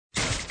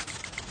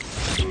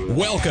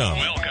Welcome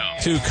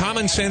to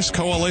Common Sense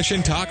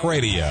Coalition Talk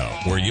Radio,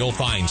 where you'll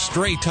find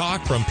straight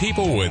talk from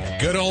people with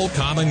good old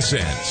common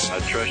sense. I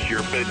trust your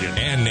opinion.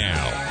 And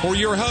now, for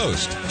your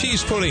host,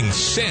 she's putting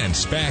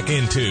sense back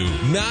into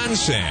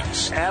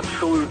nonsense.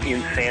 Absolute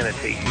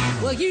insanity.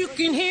 Well, you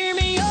can hear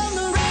me on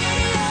the radio.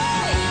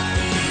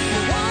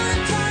 You want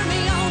to turn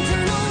me on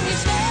your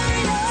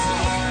stereo.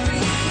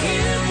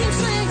 You can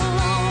sing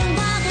along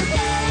while they're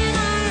playing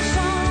our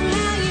song.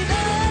 How you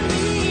done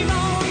me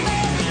wrong,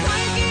 baby,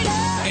 crank it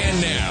up. And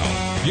now,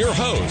 your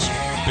host,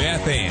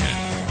 Beth Ann.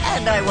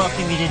 And I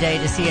welcome you today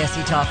to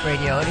CSC Talk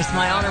Radio. It is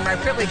my honor, my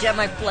privilege, and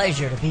my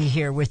pleasure to be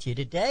here with you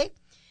today.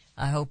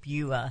 I hope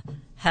you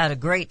had a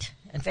great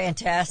and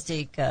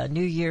fantastic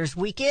New Year's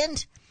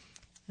weekend.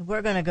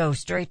 We're going to go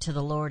straight to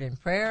the Lord in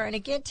prayer. And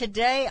again,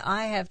 today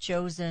I have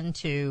chosen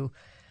to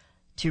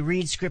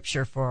read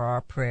Scripture for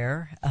our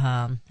prayer.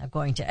 I'm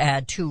going to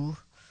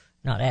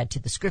not add to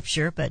the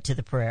Scripture, but to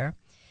the prayer.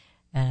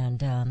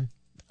 And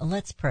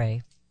let's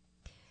pray.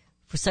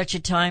 For such a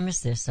time as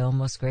this, O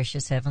most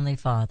gracious Heavenly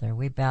Father,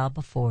 we bow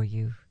before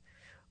you.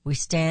 We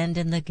stand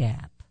in the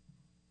gap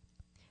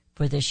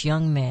for this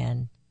young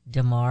man,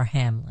 Damar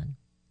Hamlin.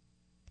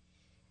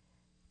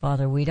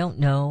 Father, we don't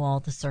know all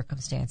the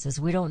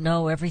circumstances. We don't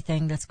know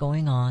everything that's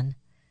going on.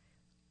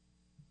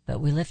 But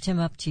we lift him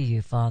up to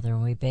you, Father,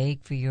 and we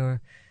beg for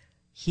your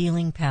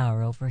healing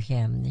power over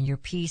him and your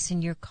peace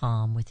and your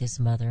calm with his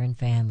mother and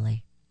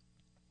family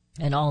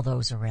and all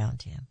those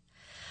around him.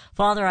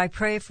 Father, I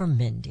pray for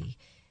Mindy.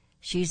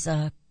 She's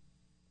a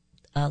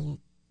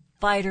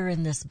fighter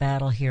in this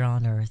battle here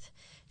on earth.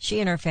 She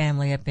and her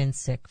family have been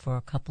sick for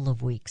a couple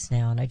of weeks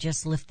now, and I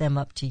just lift them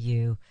up to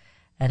you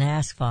and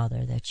ask,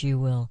 Father, that you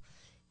will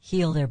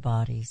heal their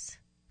bodies,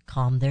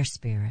 calm their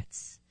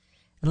spirits,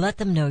 and let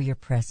them know your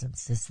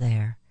presence is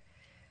there.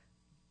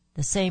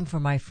 The same for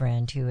my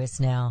friend who is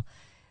now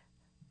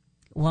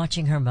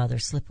watching her mother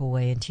slip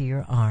away into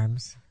your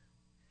arms.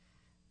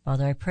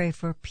 Father, I pray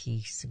for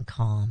peace and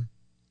calm.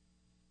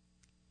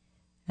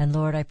 And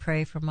Lord, I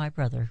pray for my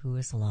brother who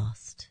is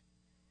lost.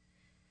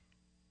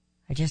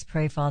 I just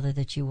pray, Father,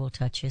 that you will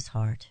touch his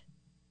heart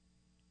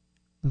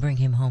and bring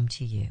him home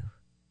to you.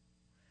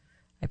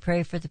 I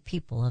pray for the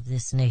people of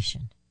this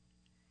nation,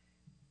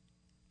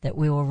 that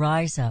we will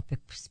rise up,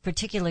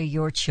 particularly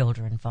your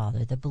children,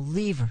 Father, the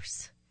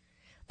believers,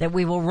 that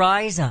we will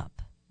rise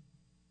up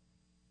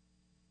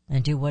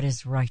and do what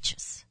is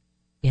righteous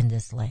in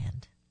this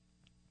land.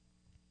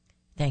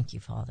 Thank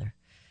you, Father,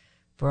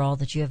 for all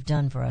that you have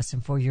done for us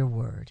and for your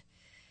word.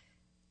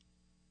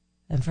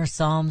 And for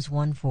Psalms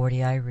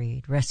 140 I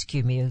read,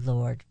 rescue me, O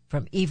Lord,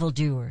 from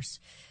evildoers.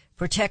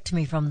 Protect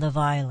me from the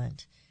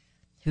violent,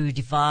 who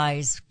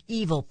devise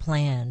evil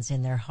plans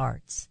in their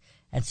hearts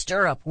and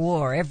stir up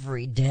war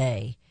every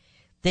day.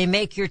 They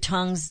make their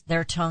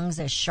tongues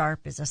as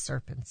sharp as a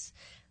serpent's.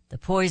 The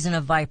poison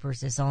of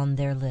vipers is on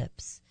their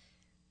lips.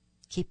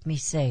 Keep me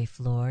safe,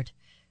 Lord,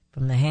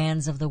 from the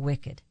hands of the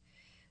wicked.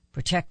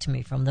 Protect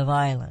me from the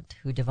violent,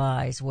 who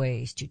devise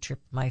ways to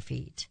trip my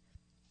feet.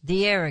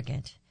 The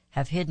arrogant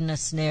have hidden a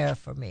snare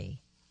for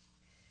me.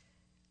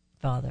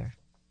 Father,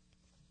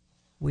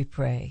 we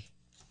pray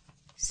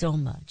so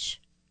much.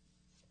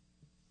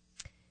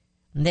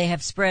 They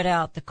have spread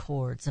out the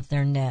cords of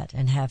their net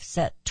and have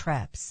set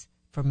traps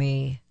for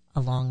me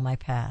along my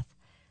path.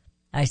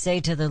 I say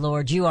to the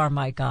Lord, you are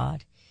my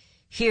God.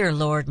 Hear,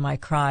 Lord, my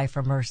cry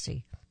for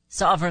mercy.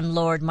 Sovereign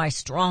Lord, my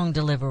strong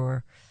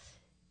deliverer.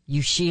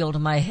 You shield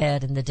my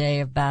head in the day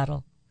of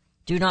battle.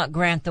 Do not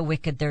grant the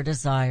wicked their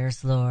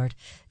desires, Lord.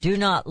 Do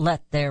not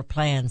let their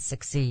plans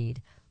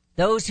succeed.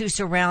 Those who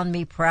surround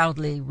me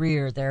proudly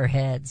rear their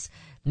heads.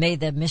 May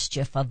the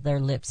mischief of their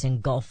lips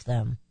engulf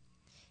them.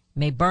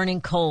 May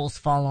burning coals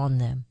fall on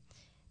them.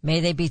 May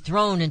they be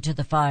thrown into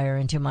the fire,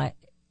 into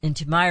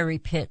miry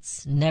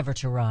pits, never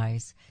to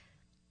rise.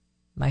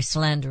 My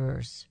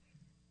slanderers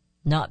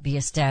not be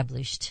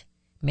established.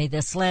 May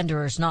the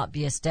slanderers not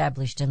be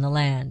established in the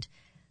land.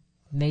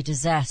 May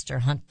disaster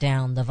hunt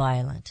down the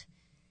violent.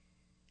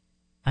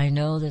 I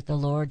know that the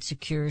Lord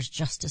secures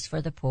justice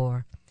for the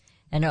poor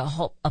and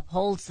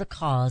upholds the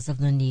cause of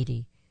the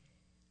needy.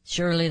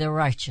 Surely the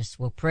righteous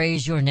will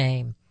praise your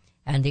name,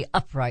 and the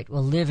upright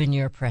will live in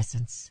your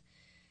presence.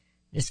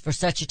 It is for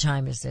such a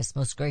time as this,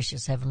 most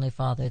gracious Heavenly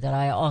Father, that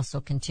I also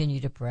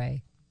continue to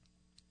pray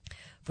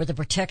for the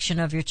protection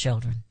of your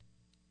children,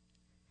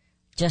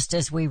 just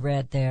as we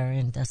read there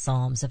in the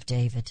Psalms of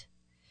David.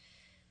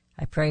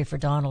 I pray for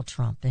Donald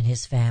Trump and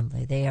his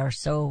family. They are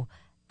so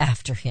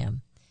after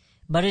him,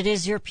 but it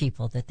is your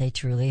people that they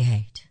truly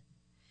hate.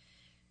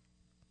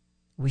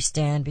 We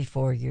stand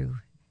before you.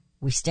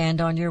 We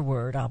stand on your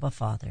word, Abba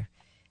Father,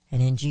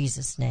 and in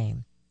Jesus'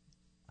 name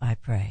I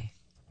pray.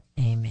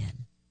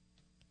 Amen.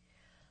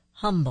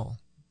 Humble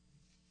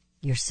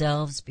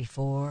yourselves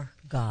before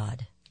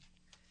God,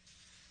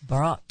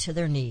 brought to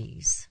their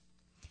knees.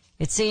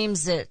 It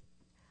seems that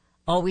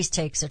always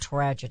takes a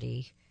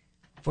tragedy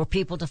for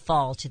people to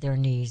fall to their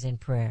knees in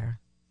prayer.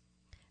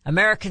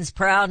 Americans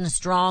proud and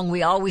strong,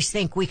 we always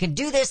think we can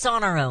do this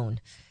on our own.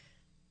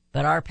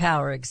 But our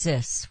power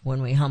exists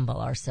when we humble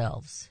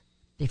ourselves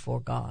before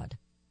God.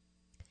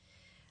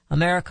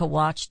 America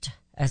watched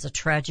as a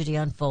tragedy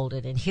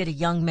unfolded and hit a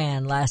young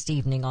man last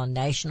evening on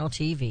national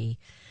TV.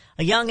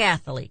 A young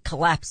athlete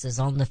collapses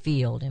on the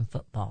field in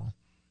football.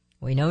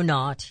 We know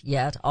not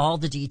yet all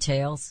the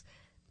details,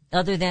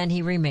 other than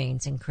he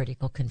remains in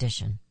critical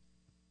condition.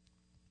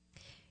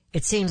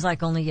 It seems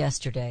like only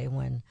yesterday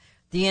when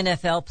the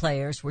NFL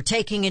players were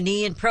taking a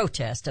knee in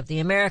protest of the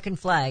American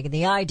flag and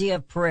the idea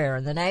of prayer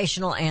and the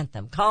national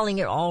anthem, calling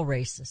it all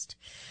racist.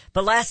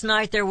 But last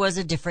night there was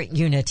a different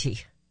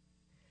unity,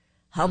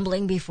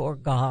 humbling before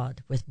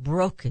God with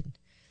broken,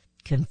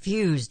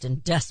 confused,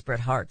 and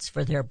desperate hearts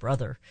for their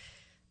brother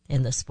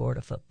in the sport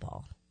of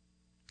football,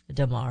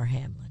 Damar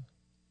Hamlin.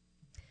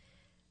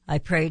 I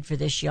prayed for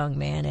this young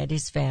man and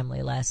his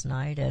family last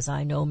night, as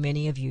I know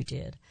many of you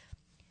did.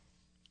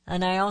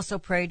 And I also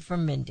prayed for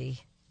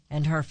Mindy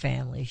and her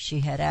family.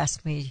 She had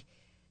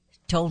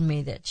told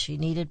me that she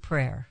needed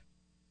prayer.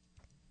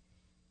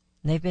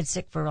 And they've been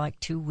sick for like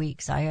 2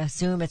 weeks. I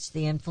assume it's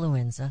the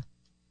influenza.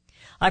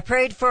 I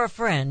prayed for a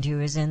friend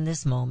who is in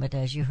this moment,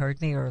 as you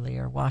heard me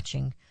earlier,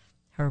 watching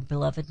her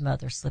beloved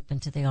mother slip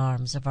into the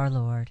arms of our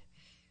Lord.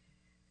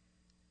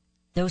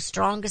 Those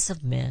strongest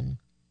of men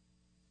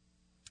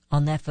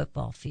on that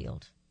football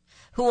field,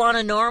 who on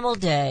a normal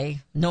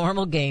day,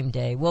 normal game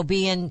day, will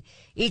be in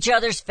each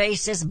other's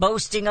faces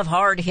boasting of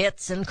hard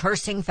hits and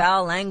cursing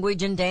foul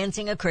language and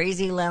dancing a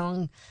crazy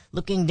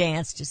long-looking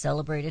dance to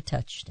celebrate a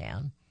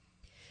touchdown,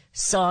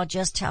 saw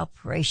just how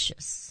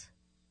precious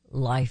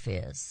life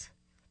is.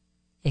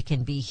 It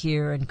can be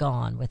here and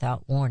gone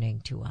without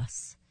warning to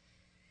us.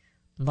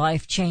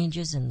 Life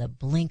changes in the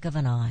blink of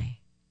an eye.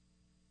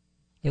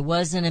 It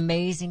was an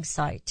amazing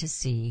sight to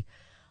see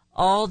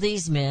all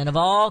these men of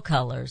all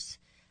colors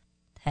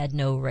had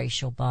no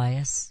racial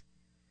bias,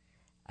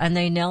 and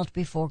they knelt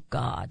before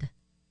God,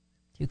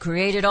 who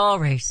created all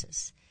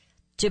races,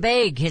 to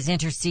beg his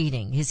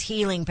interceding, his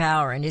healing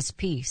power, and his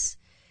peace.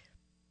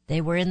 They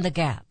were in the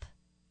gap,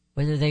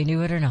 whether they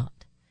knew it or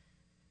not.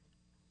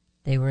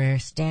 They were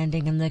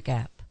standing in the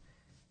gap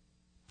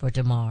for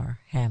Damar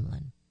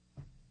Hamlin,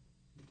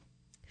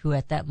 who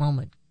at that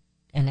moment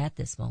and at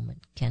this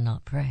moment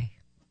cannot pray.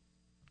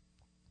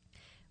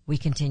 We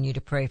continue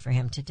to pray for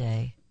him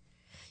today.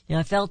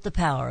 I felt the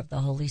power of the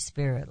Holy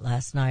Spirit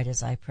last night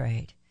as I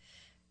prayed.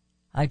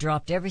 I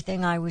dropped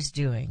everything I was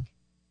doing,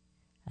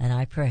 and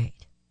I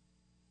prayed.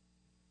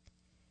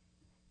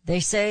 They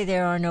say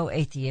there are no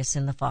atheists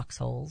in the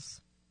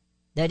foxholes,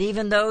 that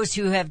even those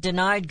who have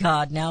denied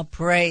God now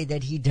pray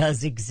that he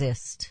does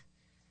exist.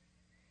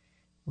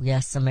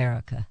 Yes,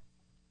 America,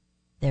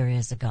 there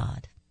is a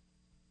God.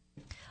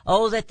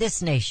 Oh, that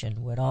this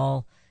nation would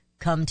all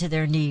come to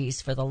their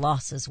knees for the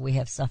losses we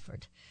have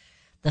suffered.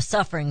 The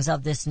sufferings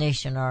of this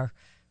nation are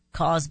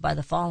caused by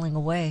the falling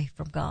away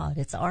from God.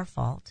 It's our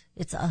fault.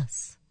 It's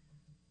us.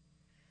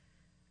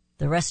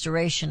 The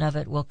restoration of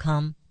it will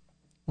come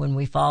when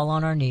we fall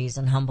on our knees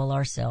and humble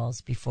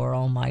ourselves before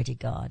Almighty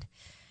God.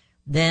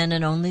 Then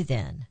and only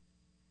then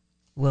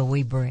will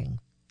we bring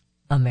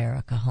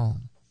America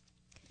home.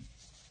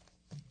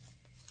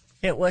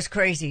 It was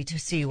crazy to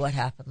see what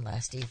happened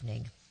last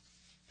evening.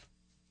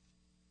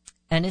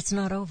 And it's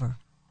not over.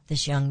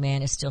 This young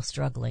man is still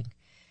struggling.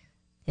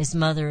 His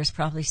mother is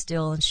probably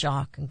still in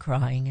shock and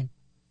crying and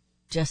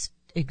just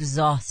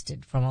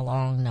exhausted from a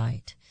long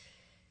night.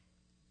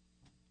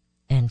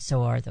 And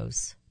so are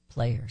those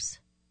players.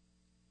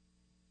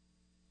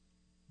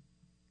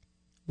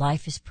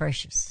 Life is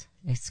precious.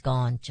 It's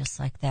gone just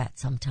like that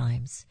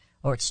sometimes,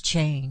 or it's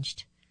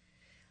changed.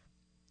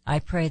 I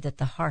pray that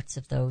the hearts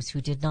of those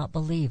who did not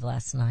believe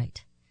last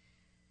night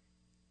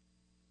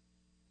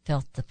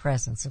felt the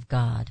presence of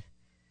God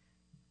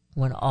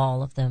when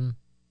all of them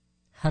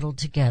huddled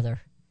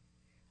together,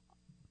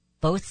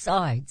 both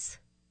sides,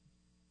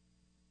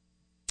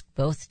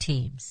 both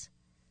teams,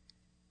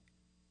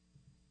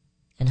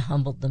 and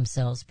humbled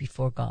themselves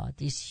before God.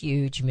 These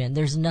huge men.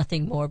 There's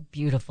nothing more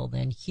beautiful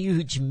than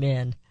huge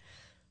men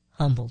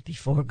humbled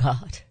before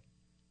God.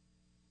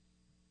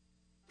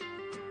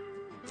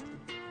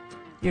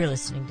 You're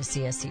listening to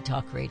CSC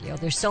Talk Radio.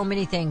 There's so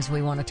many things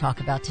we want to talk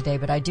about today,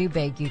 but I do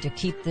beg you to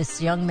keep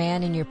this young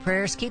man in your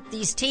prayers. Keep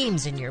these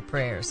teams in your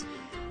prayers,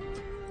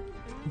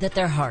 that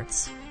their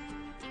hearts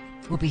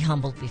will be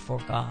humbled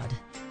before God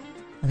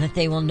and that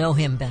they will know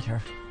him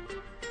better.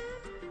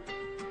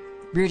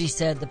 Rudy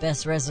said the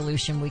best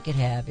resolution we could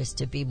have is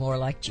to be more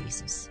like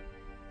Jesus.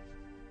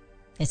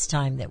 It's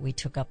time that we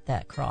took up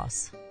that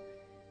cross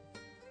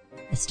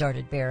and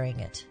started bearing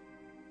it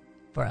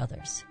for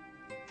others.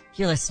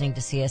 You're listening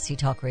to CSC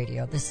Talk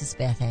Radio. This is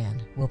Beth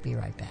Ann. We'll be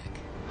right back.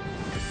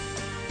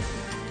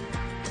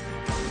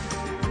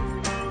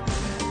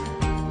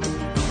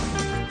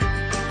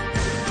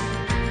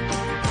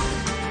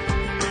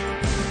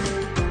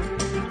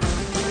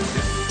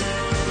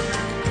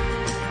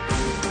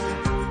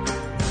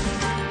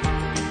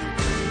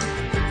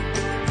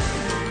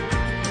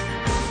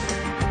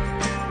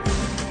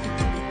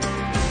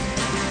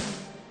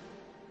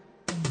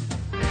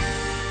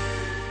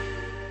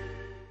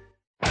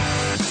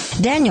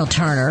 Daniel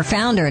Turner,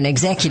 founder and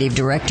executive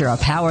director of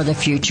Power the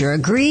Future,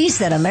 agrees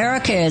that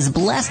America is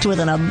blessed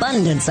with an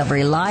abundance of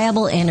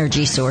reliable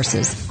energy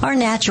sources. Our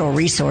natural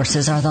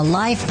resources are the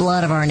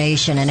lifeblood of our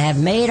nation and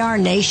have made our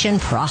nation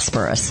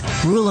prosperous.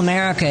 Rural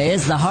America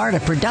is the heart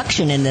of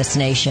production in this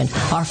nation.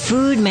 Our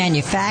food,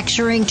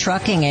 manufacturing,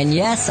 trucking, and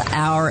yes,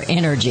 our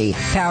energy.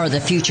 Power the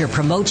Future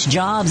promotes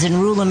jobs in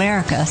rural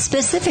America,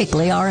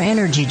 specifically our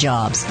energy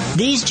jobs.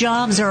 These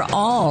jobs are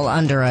all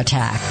under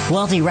attack.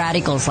 Wealthy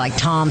radicals like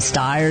Tom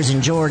Stiers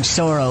and George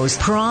Soros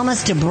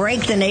promise to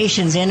break the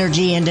nation's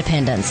energy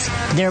independence.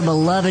 Their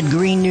beloved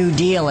Green New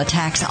Deal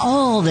attacks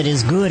all that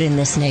is good in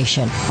this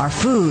nation. Our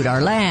food,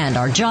 our land,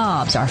 our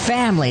jobs, our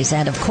families,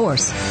 and of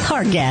course,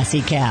 our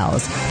gassy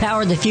cows.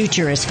 Power the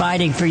Future is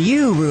fighting for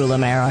you, rural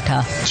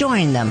America.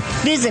 Join them.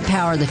 Visit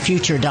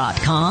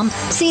PowerTheFuture.com.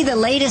 See the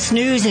latest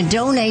news and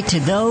donate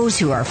to those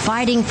who are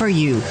fighting for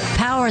you.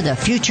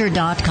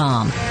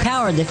 PowerTheFuture.com.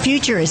 Power the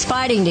Future is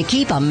fighting to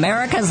keep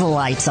America's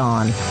lights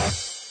on.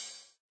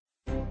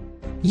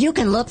 You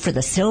can look for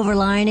the silver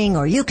lining,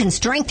 or you can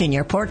strengthen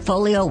your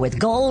portfolio with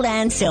gold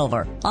and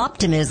silver.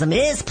 Optimism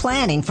is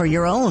planning for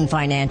your own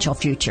financial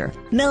future.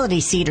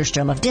 Melody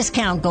Cedarstrom of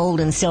Discount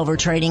Gold and Silver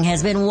Trading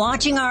has been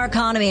watching our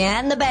economy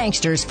and the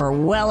banksters for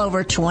well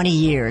over 20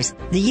 years.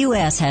 The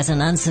U.S. has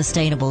an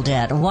unsustainable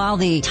debt, and while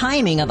the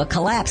timing of a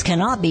collapse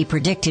cannot be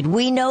predicted,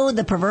 we know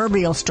the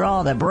proverbial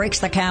straw that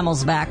breaks the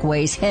camel's back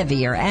weighs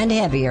heavier and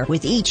heavier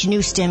with each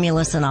new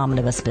stimulus and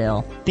omnibus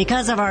bill.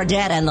 Because of our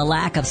debt and the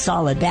lack of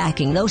solid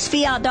backing, those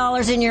fiat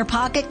dollars in your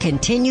pocket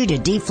continue to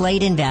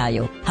deflate in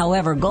value.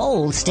 However,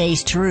 gold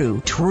stays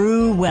true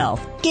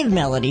wealth. Give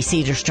Melody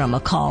Cedarstrom a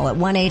call at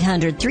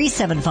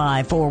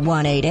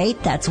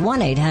 1-800-375-4188. That's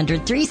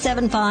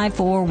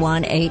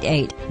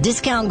 1-800-375-4188.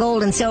 Discount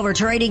Gold and Silver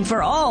Trading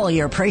for all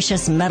your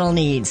precious metal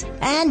needs.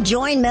 And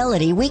join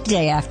Melody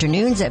weekday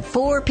afternoons at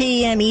 4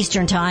 p.m.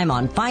 Eastern Time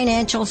on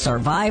Financial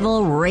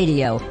Survival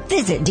Radio.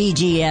 Visit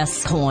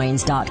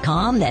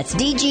DGScoins.com. That's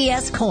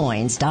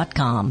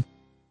DGScoins.com.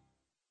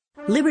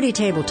 Liberty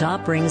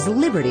Tabletop brings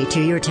liberty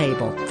to your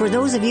table. For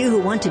those of you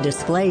who want to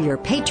display your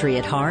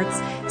patriot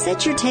hearts,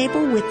 set your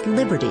table with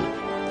Liberty,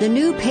 the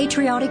new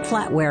patriotic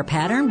flatware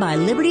pattern by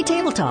Liberty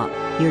Tabletop.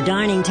 Your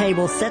dining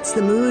table sets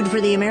the mood for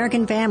the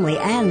American family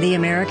and the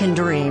American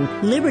dream.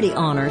 Liberty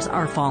honors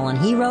our fallen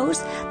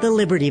heroes, the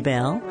Liberty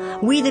Bell,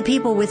 We the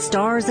People with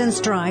Stars and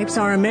Stripes,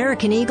 our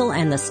American Eagle,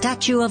 and the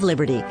Statue of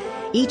Liberty.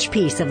 Each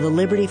piece of the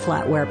Liberty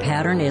flatware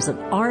pattern is an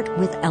art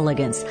with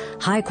elegance,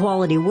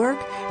 high-quality work,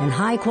 and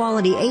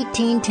high-quality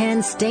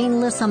 1810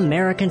 stainless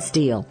American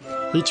steel.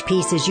 Each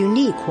piece is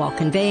unique while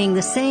conveying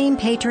the same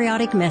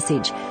patriotic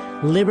message,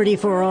 liberty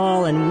for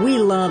all, and we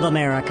love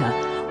America.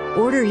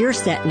 Order your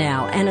set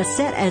now, and a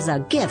set as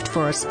a gift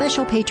for a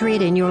special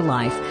patriot in your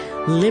life.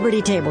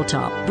 Liberty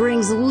Tabletop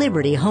brings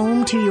liberty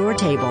home to your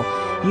table.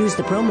 Use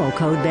the promo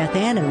code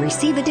BethAnn and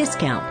receive a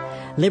discount.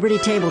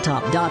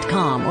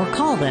 LibertyTabletop.com or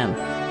call them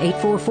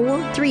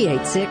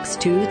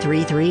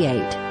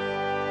 844-386-2338.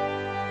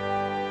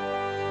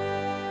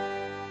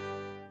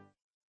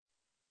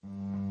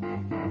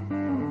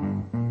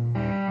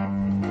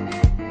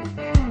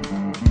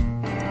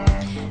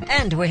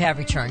 And we have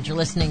returned. You're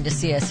listening to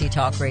CSC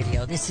Talk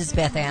Radio. This is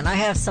Beth Ann. I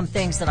have some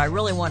things that I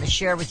really want to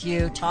share with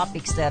you,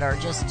 topics that are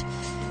just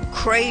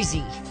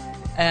crazy.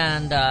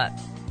 And I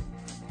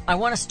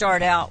want to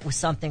start out with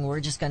something.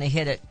 We're just going to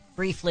hit it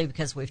briefly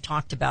because we've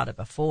talked about it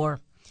before.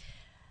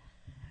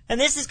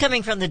 And this is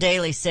coming from the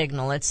Daily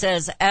Signal. It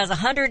says, as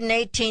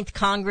 118th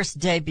Congress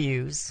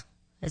debuts,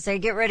 as they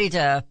get ready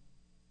to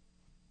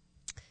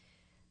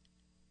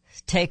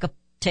take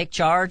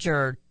charge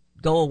or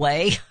go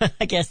away,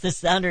 I guess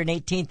this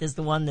 118th is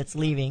the one that's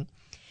leaving,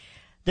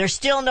 there's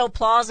still no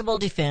plausible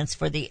defense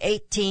for the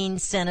 18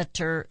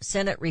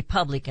 Senate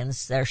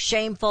Republicans, their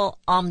shameful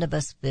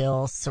omnibus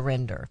bill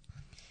surrender.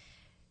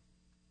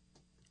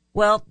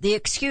 Well, the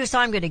excuse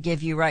I'm going to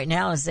give you right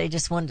now is they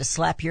just wanted to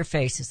slap your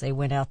face as they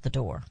went out the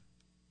door.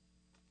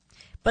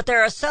 But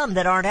there are some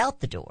that aren't out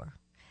the door.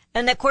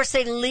 And, of course,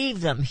 they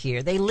leave them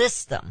here. They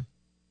list them.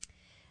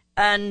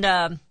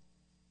 And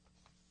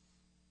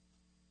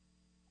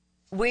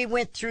we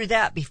went through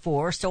that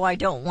before, so I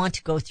don't want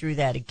to go through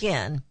that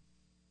again,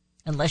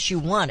 unless you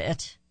want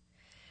it.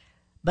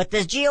 But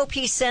the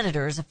GOP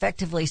senators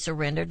effectively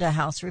surrendered to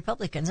House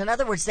Republicans. In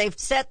other words, they've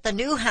set the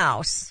new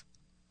House,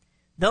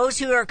 those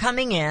who are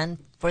coming in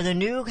for the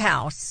new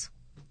House,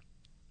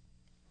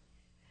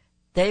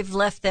 they've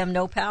left them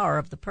no power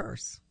of the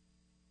purse.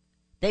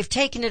 They've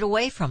taken it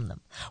away from them.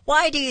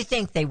 Why do you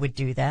think they would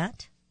do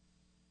that?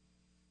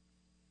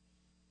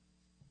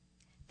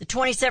 The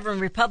 27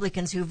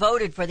 Republicans who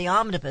voted for the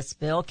omnibus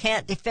bill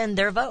can't defend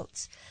their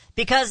votes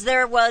because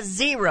there was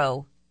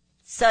zero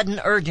sudden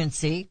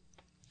urgency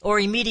or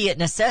immediate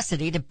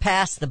necessity to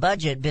pass the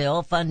budget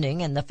bill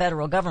funding in the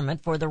federal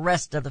government for the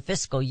rest of the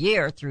fiscal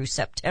year through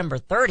September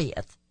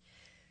 30th,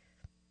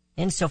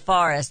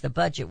 insofar as the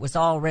budget was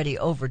already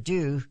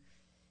overdue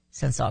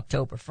since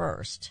October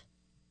 1st.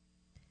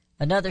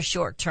 another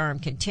short-term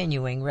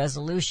continuing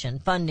resolution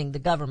funding the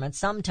government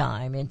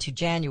sometime into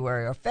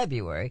January or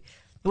February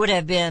would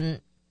have been,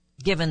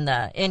 given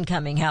the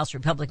incoming House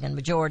Republican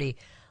majority,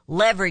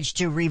 leverage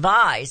to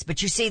revise.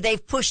 But you see,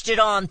 they've pushed it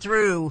on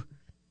through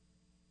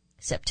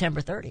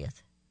September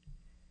 30th.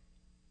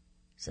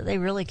 So they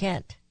really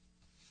can't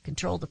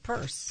control the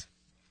purse.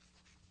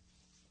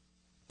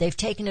 They've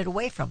taken it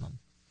away from them.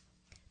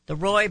 The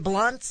Roy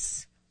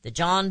Blunts, the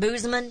John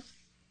Boozman,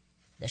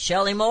 the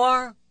Shelley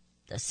Moore,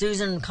 the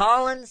Susan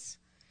Collins,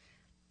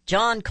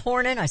 John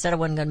Cornyn. I said I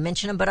wasn't going to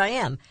mention him, but I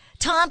am.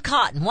 Tom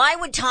Cotton. Why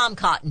would Tom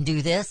Cotton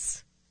do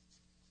this?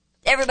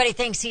 Everybody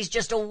thinks he's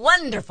just a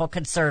wonderful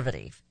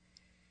conservative.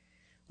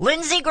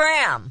 Lindsey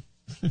Graham,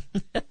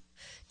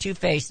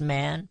 two-faced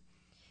man.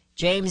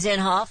 James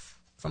Inhofe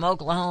from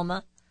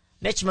Oklahoma.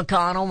 Mitch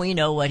McConnell, we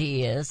know what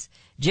he is.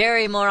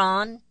 Jerry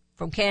Moran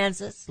from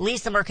Kansas.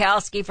 Lisa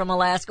Murkowski from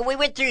Alaska. We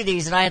went through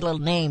these and I had little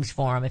names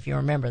for them, if you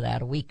remember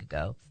that, a week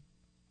ago.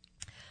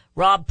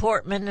 Rob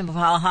Portman of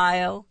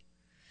Ohio.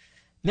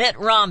 Mitt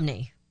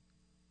Romney.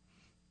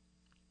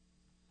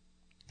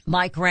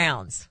 Mike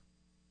Rounds.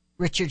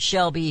 Richard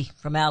Shelby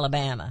from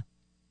Alabama.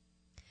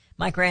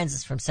 Mike Rounds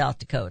is from South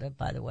Dakota,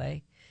 by the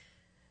way.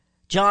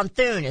 John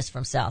Thune is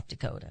from South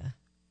Dakota.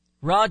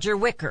 Roger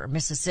Wicker,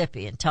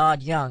 Mississippi, and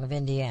Todd Young of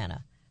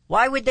Indiana.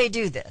 Why would they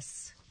do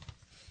this?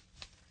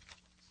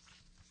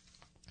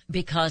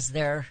 Because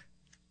they're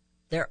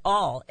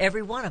all,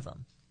 every one of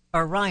them,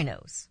 are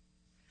rhinos.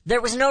 There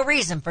was no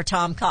reason for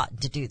Tom Cotton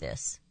to do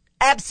this.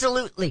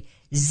 Absolutely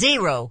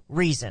zero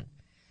reason.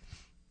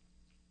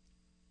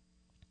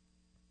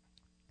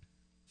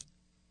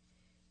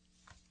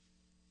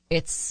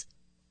 It's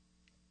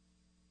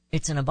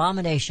an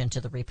abomination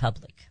to the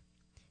Republic.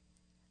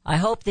 I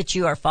hope that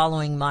you are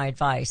following my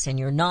advice and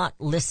you're not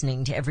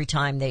listening to every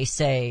time they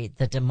say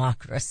the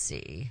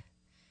democracy.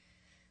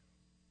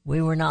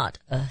 We were not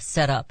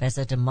set up as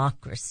a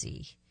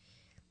democracy.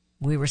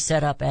 We were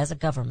set up as a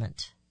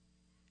government,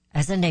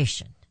 as a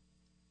nation,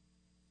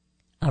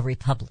 a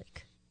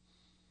republic,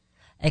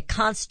 a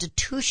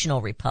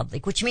constitutional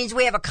republic, which means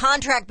we have a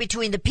contract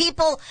between the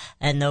people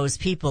and those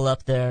people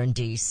up there in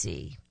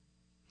D.C.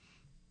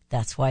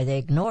 That's why they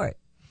ignore it.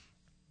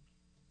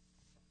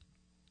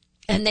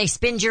 And they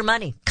spend your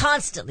money,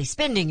 constantly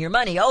spending your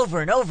money over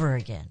and over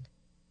again.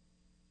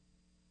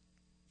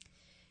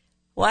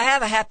 Well, I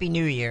have a Happy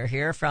New Year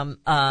here from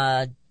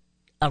a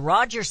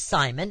Roger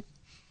Simon,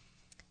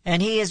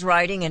 and he is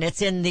writing, and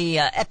it's in the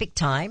Epic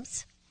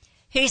Times.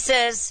 He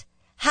says,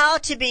 how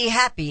to be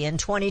happy in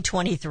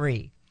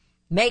 2023.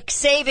 Make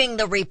saving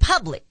the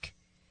Republic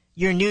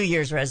your New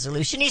Year's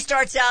resolution. He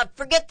starts out,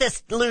 forget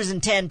this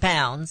losing 10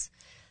 pounds,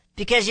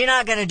 because you're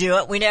not going to do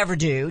it. We never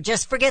do.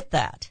 Just forget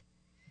that.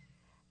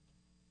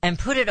 And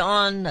put it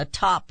on a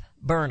top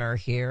burner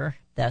here.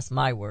 That's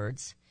my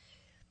words.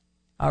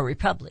 Our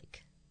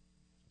republic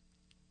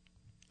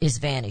is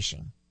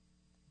vanishing.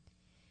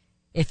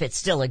 If it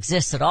still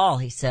exists at all,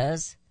 he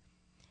says,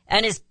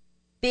 and is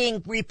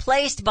being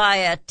replaced by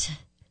a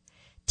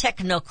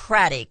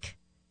technocratic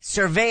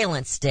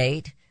surveillance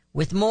state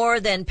with more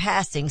than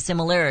passing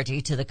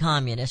similarity to the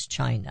communist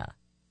China.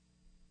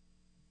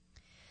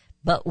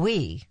 But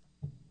we,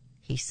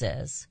 he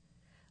says,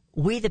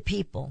 we the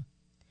people,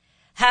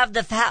 have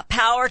the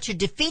power to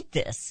defeat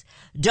this.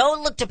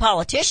 Don't look to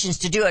politicians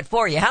to do it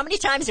for you. How many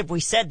times have we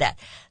said that?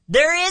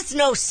 There is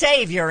no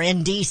savior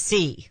in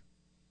D.C.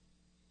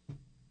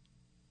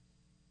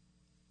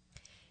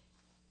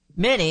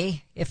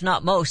 Many, if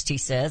not most, he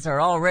says,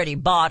 are already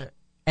bought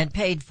and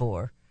paid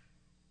for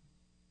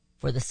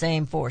the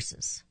same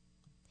forces.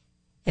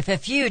 If a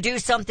few do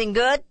something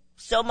good,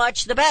 so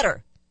much the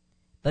better.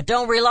 But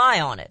don't rely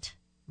on it.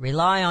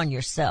 Rely on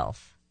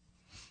yourself.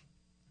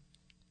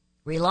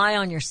 Rely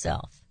on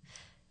yourself.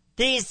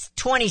 These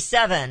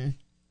 27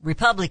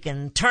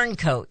 Republican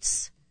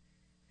turncoats,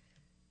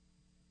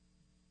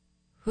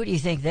 who do you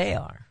think they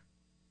are?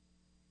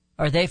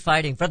 Are they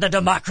fighting for the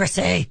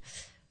democracy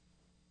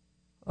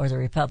or the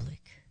Republic?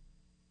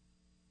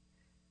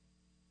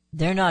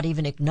 They're not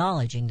even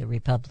acknowledging the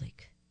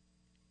Republic.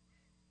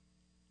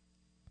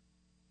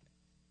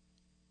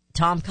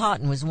 Tom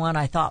Cotton was one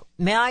I thought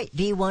might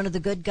be one of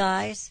the good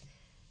guys.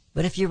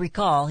 But if you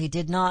recall, he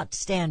did not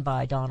stand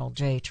by Donald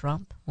J.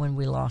 Trump when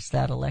we lost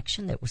that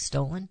election that was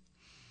stolen.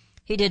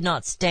 He did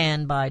not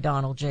stand by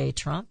Donald J.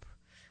 Trump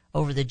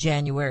over the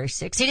January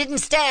 6th. He didn't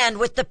stand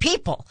with the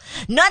people.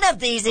 None of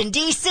these in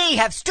D.C.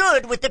 have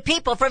stood with the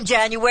people from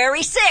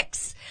January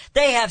 6th.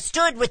 They have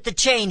stood with the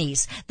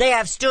Cheneys. They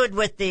have stood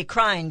with the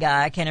crying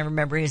guy. I can't even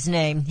remember his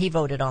name. He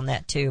voted on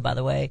that too, by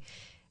the way.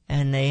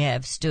 And they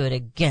have stood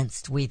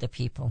against we the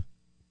people.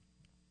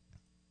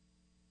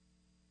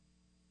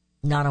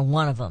 Not a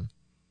one of them.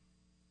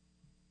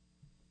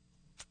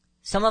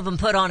 Some of them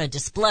put on a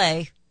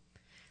display.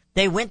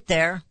 They went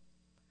there.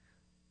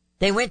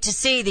 They went to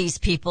see these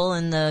people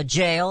in the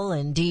jail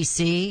in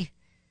D.C.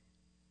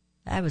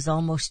 That was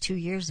almost 2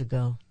 years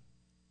ago.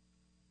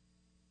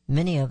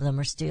 Many of them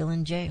are still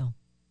in jail.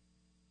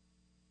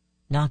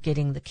 Not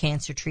getting the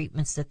cancer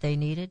treatments that they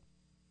needed.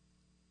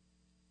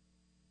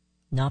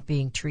 not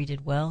being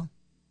treated well.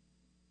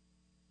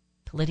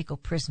 Political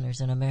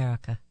prisoners in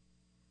America.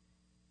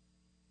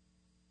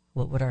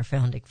 What would our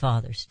founding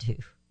fathers do?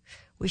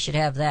 We should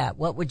have that.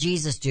 What would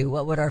Jesus do?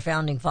 What would our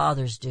founding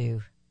fathers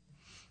do?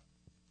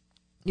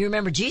 You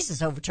remember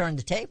Jesus overturned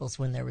the tables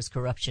when there was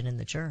corruption in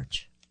the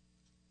church.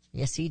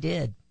 Yes, he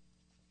did.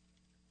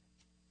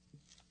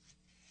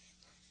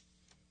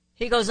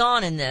 He goes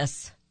on in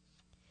this.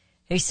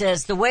 He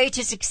says, the way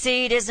to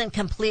succeed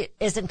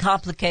isn't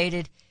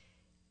complicated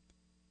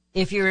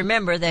if you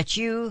remember that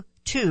you,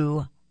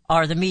 too,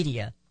 are the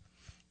media.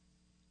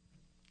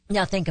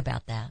 Now think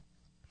about that.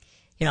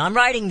 You know, I'm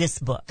writing this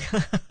book.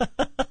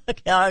 I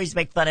always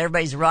make fun.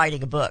 Everybody's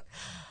writing a book.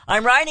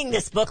 I'm writing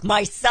this book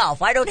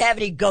myself. I don't have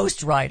any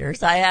ghost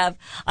writers. I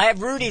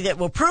have Rudy that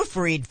will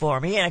proofread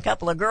for me and a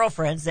couple of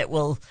girlfriends that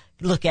will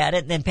look at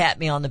it and then pat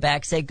me on the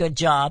back, say, good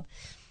job.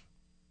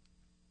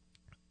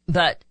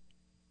 But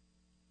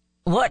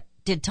what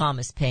did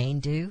Thomas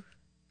Paine do?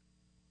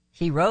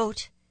 He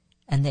wrote,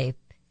 and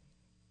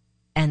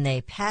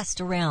they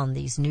passed around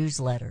these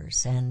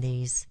newsletters and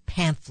these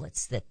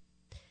pamphlets that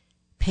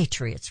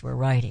patriots were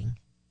writing.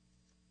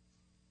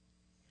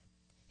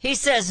 He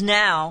says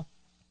now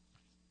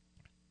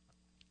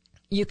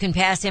you can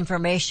pass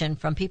information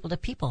from people to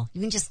people. You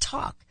can just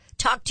talk.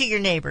 Talk to your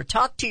neighbor.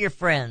 Talk to your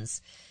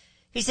friends.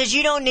 He says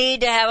you don't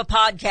need to have a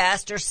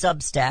podcast or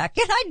Substack.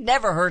 And I'd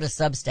never heard of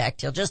Substack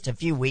till just a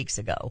few weeks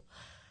ago.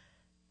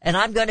 And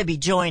I'm going to be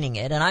joining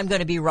it, and I'm going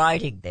to be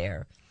writing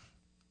there.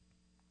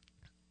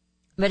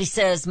 But he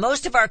says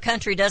most of our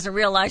country doesn't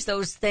realize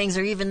those things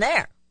are even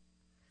there.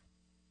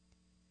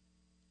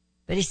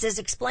 But he says,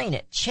 explain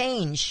it.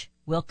 Change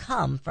will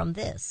come from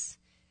this.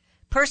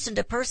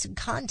 Person-to-person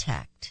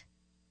contact.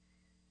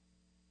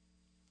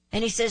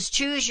 And he says,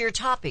 choose your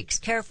topics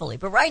carefully.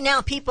 But right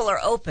now, people are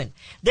open.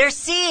 They're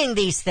seeing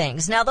these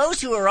things. Now,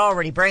 those who are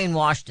already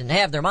brainwashed and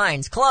have their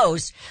minds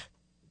closed,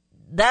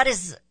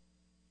 that's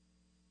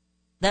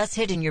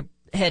hitting your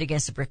head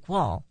against a brick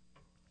wall.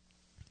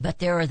 But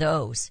there are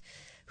those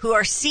who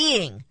are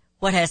seeing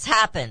what has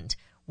happened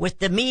with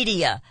the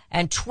media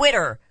and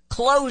Twitter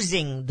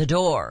closing the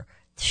door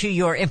to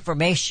your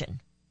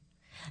information,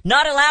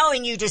 not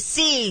allowing you to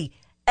see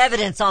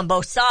evidence on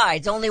both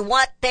sides, only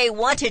what they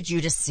wanted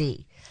you to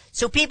see.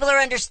 So people are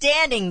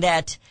understanding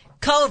that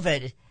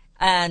COVID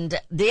and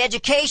the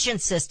education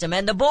system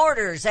and the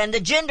borders and the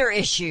gender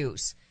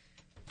issues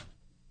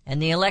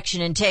and the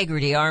election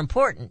integrity are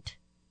important.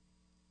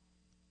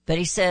 But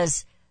he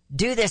says,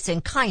 do this in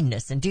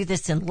kindness and do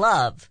this in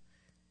love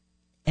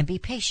and be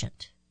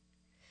patient.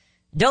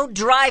 Don't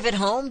drive it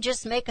home.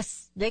 Just make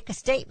a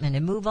statement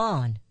and move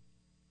on.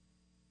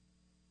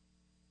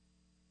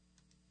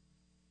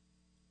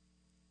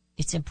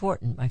 It's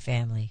important, my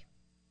family,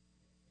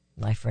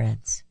 my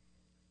friends,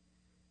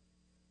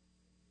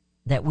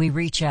 that we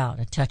reach out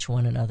and touch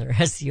one another,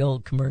 as the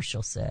old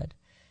commercial said,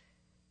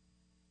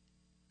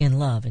 in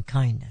love and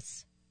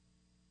kindness.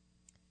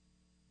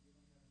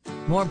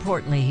 More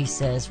importantly, he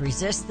says,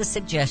 resist the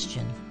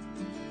suggestion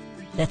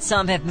that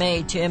some have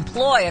made to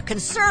employ a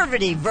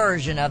conservative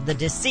version of the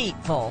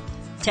deceitful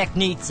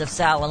techniques of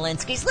Saul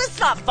Alinsky's. Let's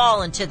not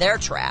fall into their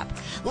trap.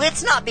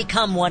 Let's not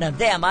become one of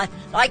them.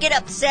 I get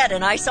upset,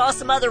 and I saw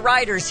some other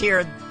writers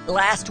here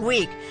last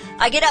week.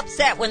 I get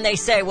upset when they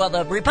say, well,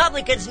 the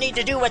Republicans need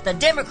to do what the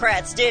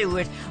Democrats do,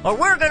 or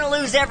we're going to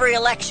lose every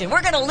election.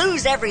 We're going to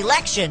lose every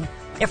election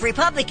if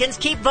Republicans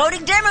keep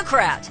voting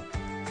Democrat.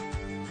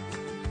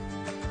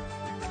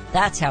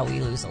 That's how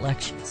we lose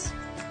elections.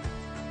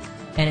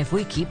 And if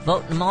we keep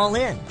voting them all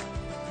in,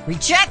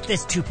 reject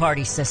this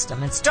two-party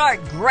system and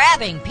start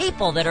grabbing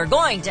people that are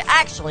going to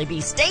actually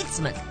be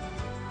statesmen.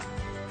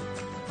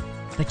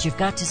 But you've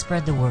got to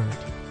spread the word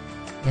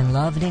in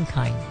love and in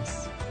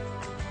kindness.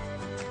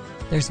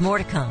 There's more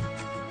to come.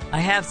 I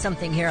have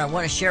something here I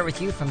want to share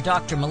with you from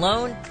Dr.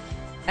 Malone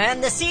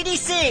and the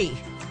CDC.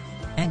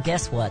 And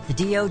guess what? The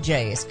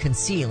DOJ is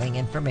concealing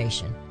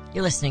information.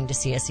 You're listening to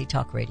CSC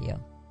Talk Radio.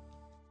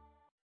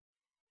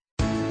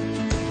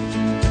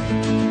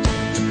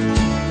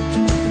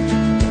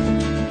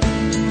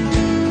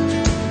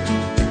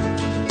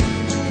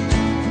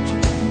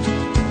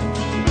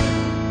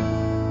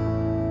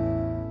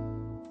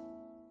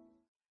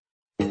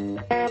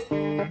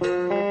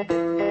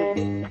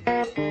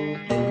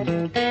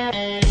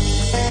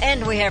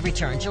 Have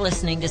returned. You're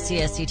listening to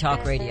CSC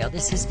Talk Radio.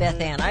 This is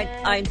Beth Ann.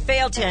 I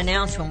failed to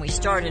announce when we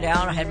started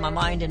out. I had my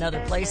mind in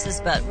other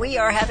places, but we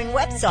are having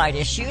website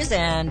issues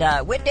and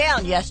went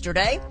down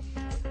yesterday.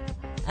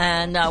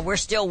 And we're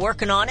still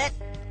working on it.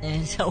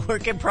 And so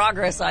work in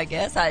progress, I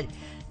guess.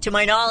 To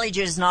my knowledge,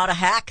 it is not a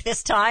hack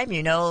this time.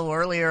 You know,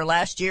 earlier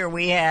last year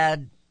we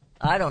had,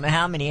 I don't know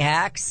how many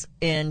hacks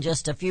in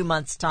just a few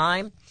months'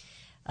 time.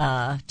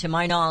 To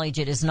my knowledge,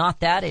 it is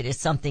not that. It is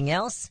something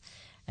else.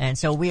 And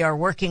so we are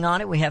working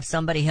on it. We have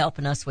somebody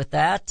helping us with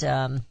that.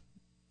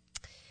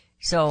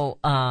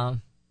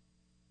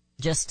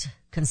 Just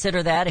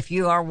consider that if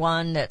you are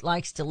one that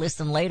likes to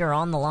listen later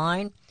on the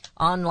line,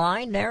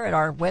 online there at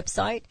our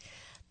website,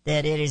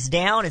 that it is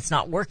down. It's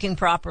not working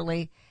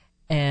properly.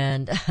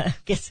 And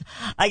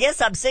I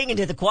guess I'm singing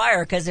to the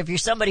choir, because if you're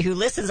somebody who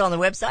listens on the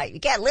website, you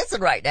can't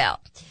listen right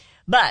now.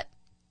 But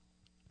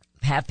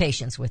have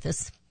patience with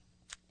us,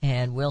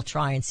 and we'll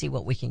try and see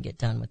what we can get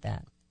done with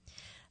that.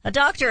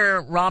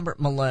 Dr.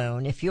 Robert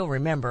Malone, if you'll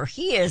remember,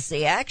 he is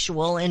the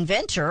actual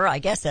inventor, I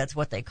guess that's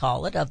what they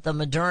call it, of the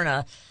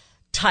Moderna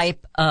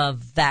type of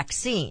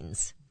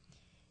vaccines.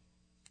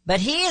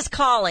 But he is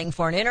calling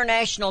for an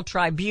international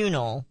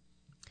tribunal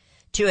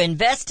to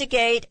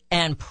investigate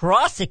and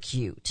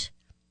prosecute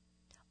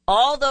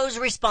all those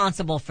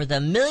responsible for the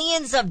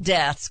millions of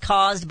deaths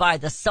caused by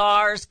the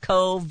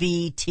SARS-CoV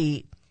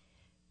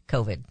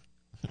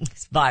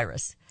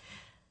virus.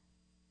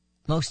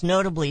 Most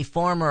notably,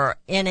 former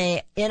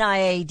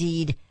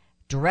NIAID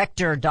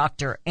Director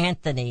Dr.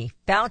 Anthony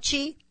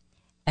Fauci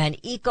and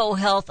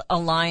EcoHealth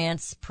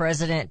Alliance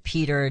President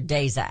Peter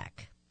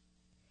Daszak.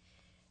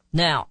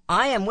 Now,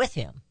 I am with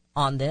him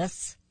on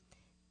this.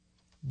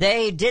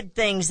 They did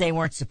things they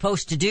weren't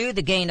supposed to do,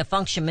 the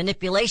gain-of-function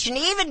manipulation.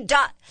 Even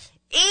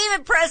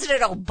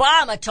President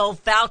Obama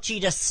told Fauci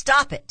to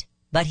stop it,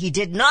 but he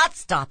did not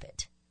stop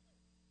it.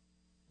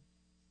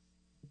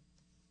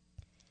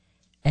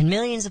 And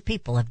millions of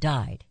people have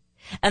died.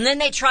 And then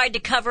they tried to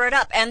cover it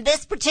up, and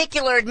this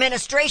particular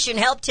administration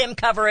helped him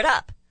cover it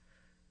up.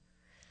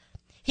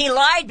 He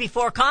lied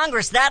before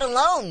Congress. That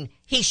alone,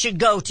 he should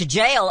go to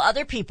jail.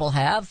 Other people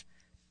have.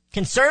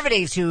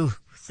 Conservatives who,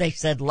 they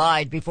said,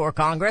 lied before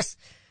Congress.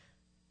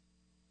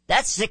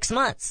 That's 6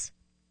 months.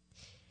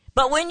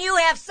 But when you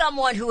have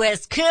someone who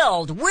has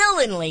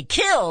willingly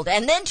killed,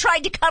 and then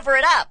tried to cover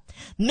it up,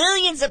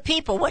 millions of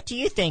people, what do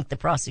you think the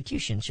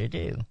prosecution should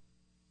do?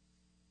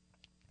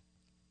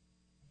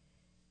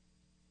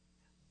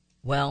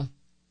 Well,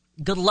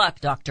 good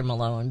luck, Dr.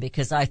 Malone,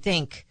 because I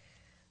think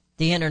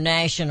the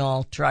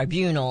International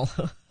Tribunal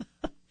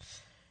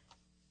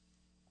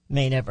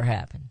may never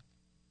happen.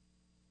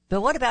 But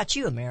what about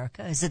you,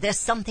 America? Is this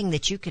something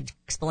that you could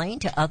explain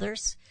to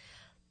others?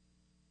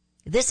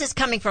 This is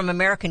coming from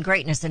American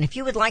Greatness, and if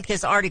you would like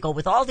this article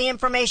with all the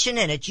information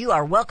in it, you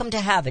are welcome to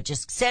have it.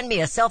 Just send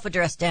me a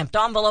self-addressed stamped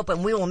envelope,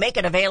 and we will make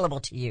it available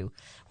to you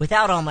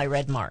without all my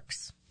red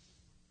marks.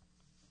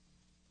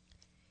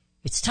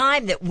 It's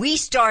time that we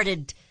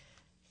started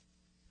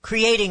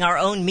creating our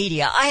own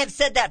media. I have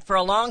said that for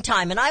a long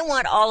time, and I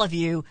want all of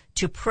you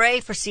to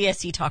pray for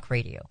CSC Talk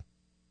Radio.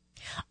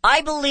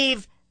 I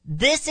believe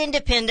this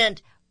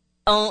independently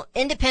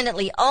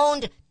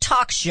owned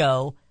talk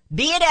show,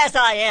 be it as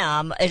I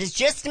am, it is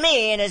just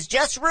me and it's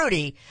just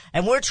Rudy,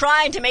 and we're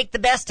trying to make the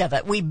best of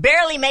it. We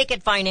barely make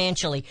it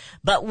financially,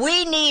 but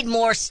we need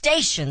more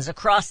stations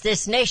across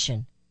this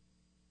nation.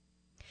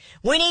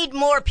 We need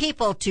more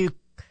people to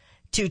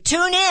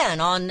tune in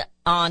on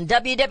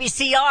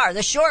WWCR, the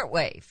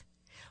shortwave.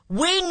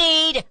 We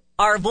need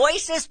our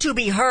voices to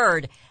be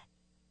heard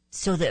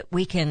so that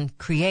we can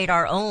create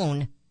our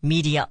own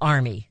media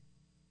army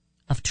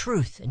of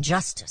truth and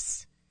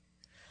justice.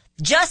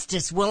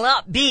 Justice will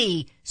not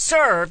be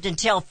served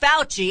until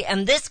Fauci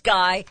and this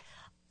guy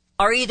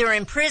are either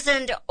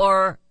imprisoned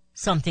or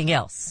something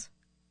else.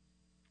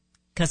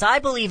 Because I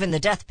believe in the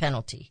death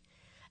penalty.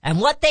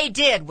 And what they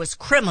did was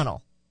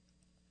criminal.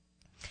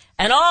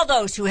 And all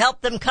those who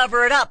helped them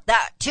cover it up,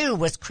 that too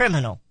was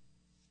criminal.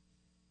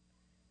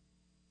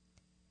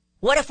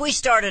 What if we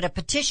started a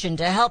petition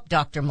to help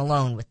Dr.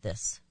 Malone with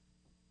this?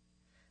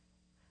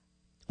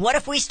 What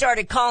if we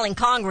started calling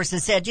Congress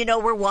and said, you know,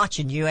 we're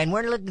watching you and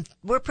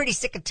we're pretty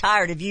sick and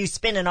tired of you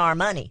spending our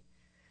money.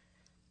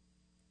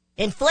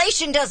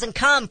 Inflation doesn't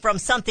come from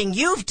something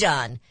you've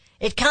done.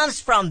 It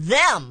comes from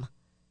them.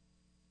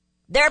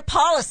 Their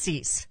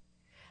policies.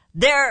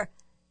 Their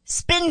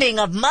spending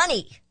of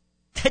money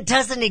that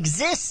doesn't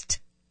exist.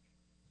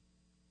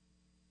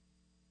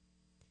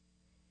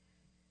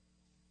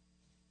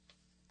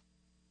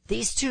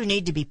 These two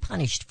need to be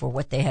punished for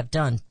what they have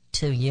done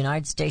to the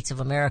United States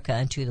of America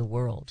and to the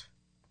world.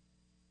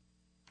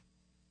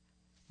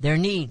 There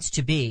needs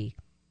to be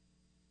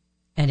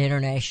an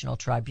international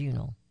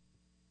tribunal.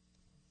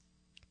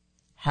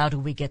 How do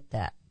we get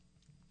that?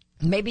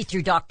 Maybe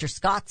through Dr.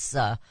 Scott's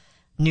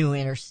new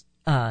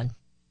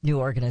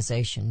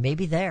organization.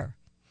 Maybe there.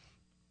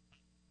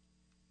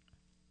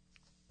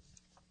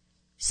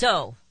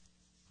 So,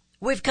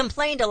 we've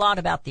complained a lot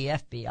about the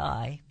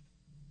FBI.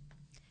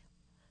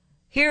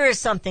 Here is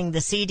something the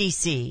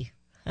CDC,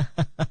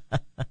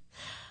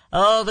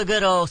 the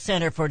good old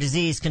Center for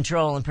Disease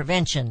Control and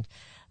Prevention.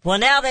 Well,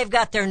 now they've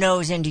got their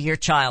nose into your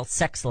child's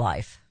sex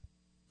life.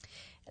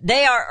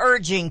 They are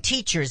urging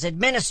teachers,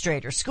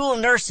 administrators, school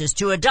nurses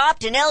to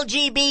adopt an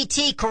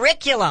LGBT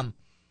curriculum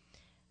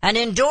and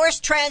endorse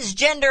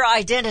transgender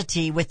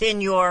identity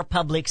within your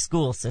public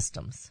school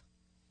systems.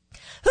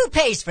 Who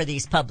pays for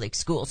these public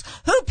schools?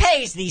 Who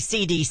pays these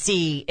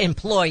CDC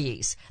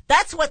employees?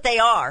 That's what they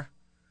are.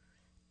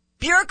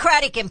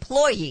 Bureaucratic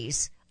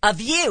employees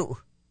of you.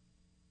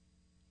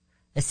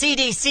 The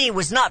CDC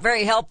was not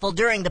very helpful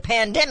during the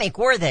pandemic,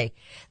 were they?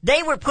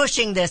 They were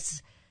pushing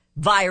this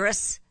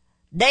virus.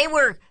 They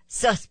were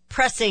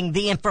suppressing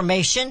the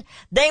information.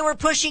 They were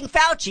pushing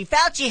Fauci.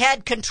 Fauci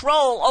had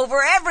control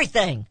over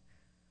everything.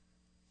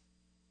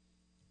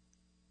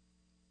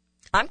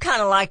 I'm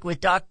kind of like with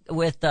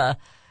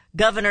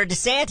Governor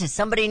DeSantis.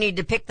 Somebody need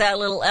to pick that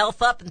little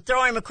elf up and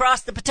throw him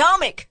across the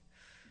Potomac.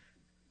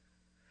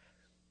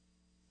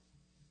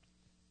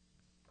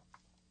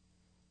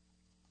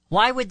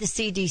 Why would the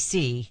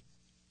CDC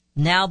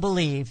now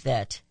believe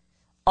that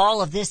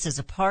all of this is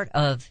a part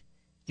of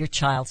your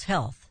child's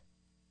health?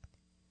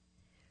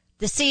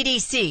 The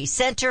CDC,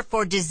 Center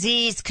for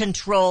Disease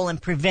Control and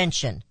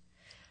Prevention.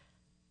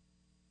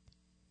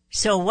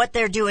 So what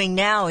they're doing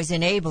now is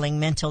enabling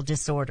mental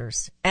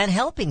disorders and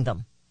helping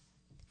them.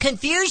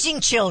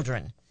 Confusing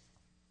children.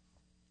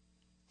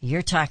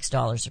 Your tax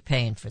dollars are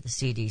paying for the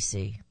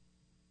CDC.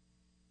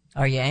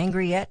 Are you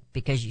angry yet?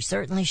 Because you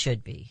certainly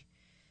should be.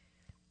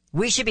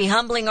 We should be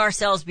humbling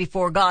ourselves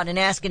before God and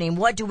asking him,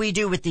 what do we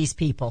do with these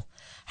people?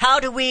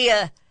 How do we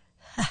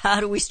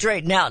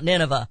straighten out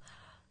Nineveh?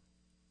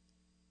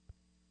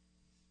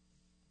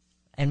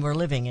 And we're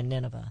living in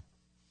Nineveh.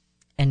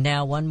 And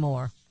now one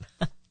more.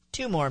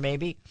 2 more,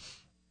 maybe.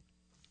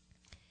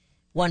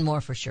 1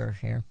 more for sure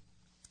here.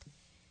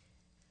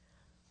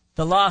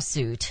 The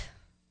lawsuit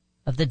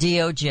of the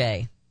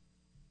DOJ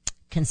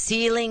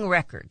concealing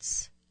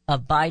records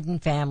of Biden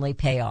family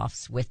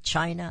payoffs with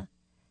China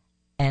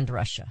and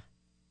Russia.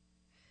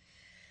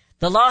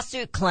 The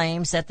lawsuit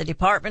claims that the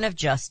Department of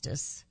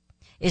Justice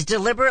is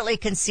deliberately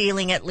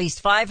concealing at least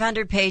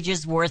 500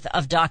 pages worth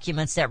of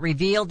documents that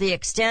reveal the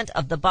extent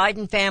of the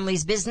Biden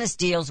family's business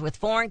deals with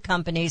foreign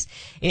companies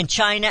in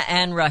China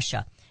and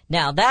Russia.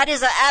 Now, that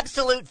is an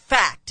absolute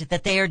fact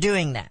that they are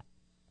doing that.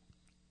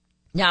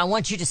 Now, I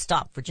want you to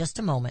stop for just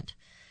a moment,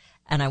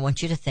 and I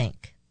want you to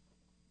think.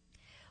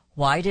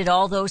 Why did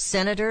all those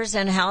senators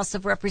and House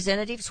of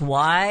Representatives,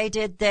 why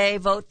did they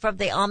vote for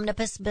the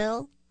omnibus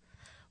bill?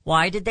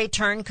 Why did they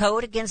turn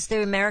code against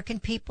the American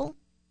people?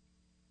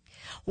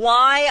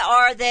 Why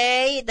are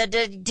they, the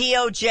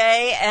DOJ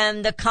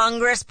and the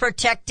Congress,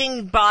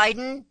 protecting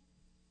Biden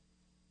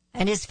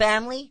and his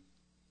family?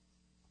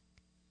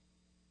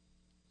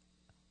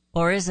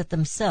 Or is it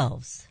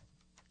themselves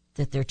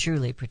that they're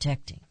truly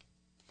protecting?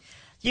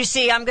 You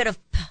see, I'm going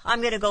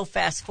to go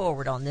fast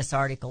forward on this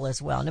article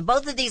as well. Now,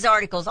 both of these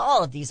articles,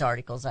 all of these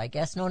articles, I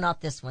guess. No,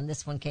 not this one.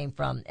 This one came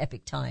from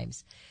Epic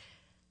Times.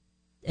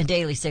 And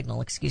Daily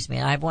Signal, excuse me.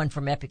 I have one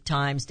from Epic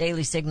Times,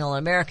 Daily Signal,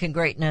 American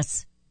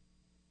Greatness.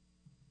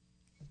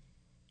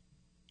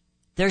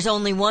 There's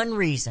only one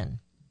reason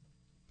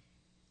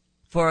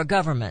for a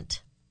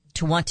government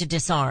to want to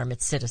disarm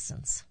its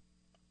citizens.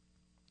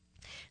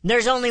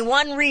 There's only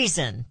one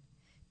reason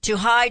to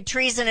hide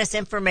treasonous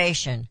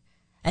information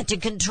and to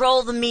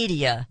control the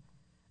media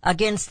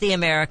against the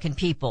American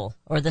people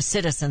or the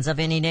citizens of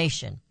any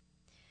nation.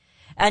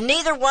 And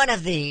neither one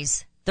of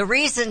these, the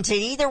reason to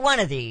either one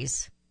of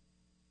these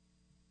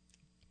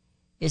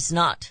is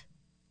not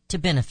to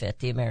benefit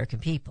the American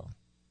people.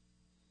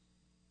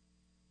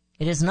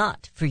 It is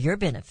not for your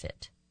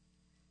benefit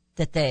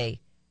that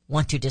they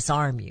want to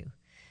disarm you.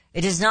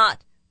 It is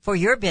not for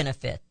your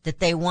benefit that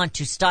they want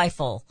to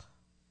stifle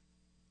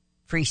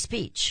free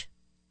speech.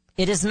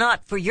 It is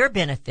not for your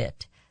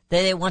benefit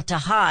that they want to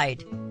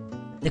hide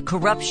the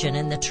corruption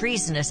and the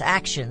treasonous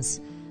actions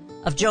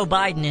of Joe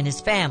Biden and his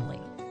family.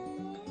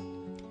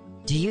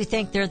 Do you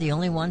think they're the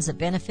only ones that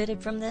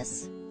benefited from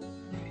this?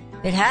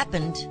 It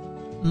happened,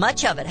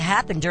 much of it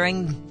happened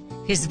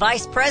during his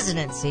vice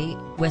presidency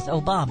with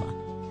Obama.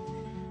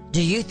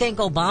 Do you think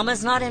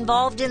Obama's not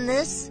involved in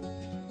this?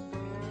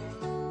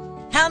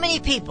 How many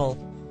people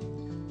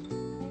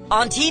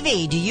on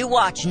TV do you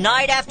watch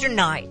night after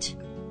night,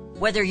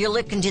 whether you're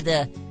looking to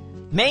the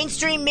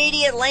mainstream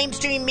media,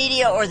 lamestream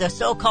media, or the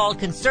so-called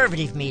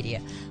conservative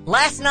media?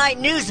 Last night,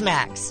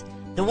 Newsmax,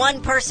 the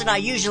one person I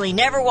usually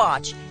never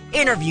watch,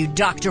 interviewed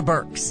Dr.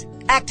 Birx,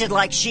 acted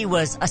like she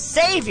was a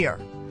savior.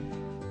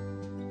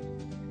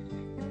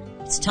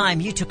 It's time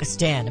you took a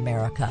stand,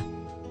 America,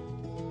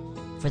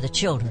 for the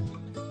children,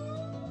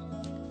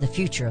 the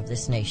future of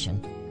this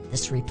nation,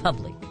 this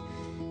republic.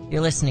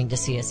 You're listening to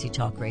CSC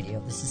Talk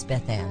Radio. This is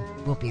Beth Ann.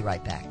 We'll be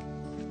right back.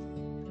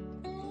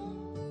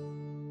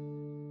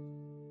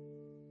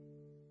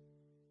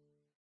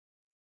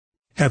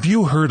 Have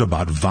you heard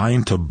about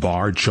Vine to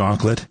Bar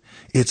chocolate?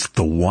 It's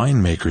the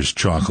winemaker's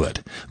chocolate,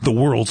 the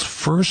world's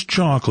first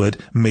chocolate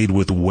made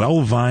with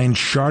well-vined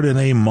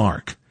Chardonnay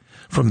marc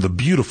from the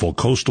beautiful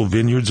coastal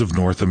vineyards of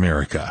North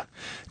America.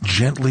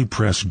 Gently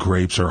pressed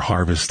grapes are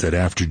harvested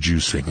after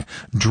juicing,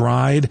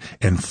 dried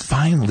and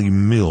finely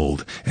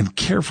milled and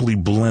carefully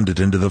blended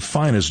into the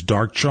finest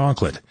dark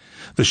chocolate.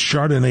 The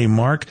Chardonnay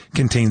mark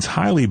contains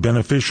highly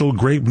beneficial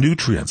grape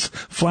nutrients,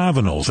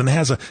 flavanols, and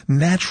has a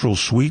natural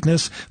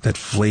sweetness that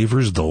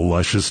flavors the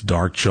luscious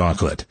dark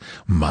chocolate.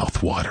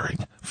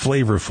 Mouth-watering,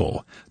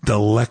 flavorful,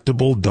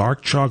 delectable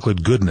dark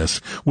chocolate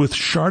goodness with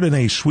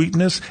Chardonnay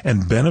sweetness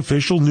and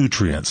beneficial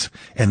nutrients.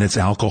 And it's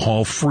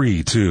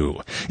alcohol-free, too.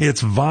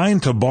 It's Vine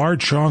to Bar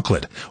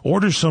chocolate.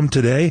 Order some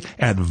today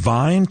at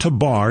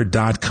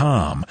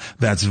vinetobar.com.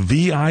 That's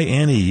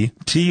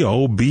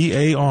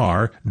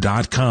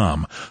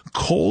VINETOBAR.com.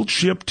 Cold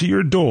shipped to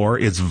your door,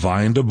 it's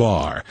Vine to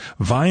Bar.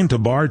 Vine to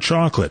Bar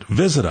chocolate.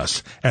 Visit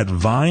us at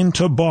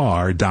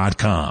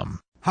vinetobar.com.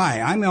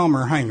 Hi, I'm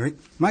Elmer Heinrich.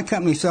 My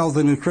company sells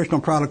a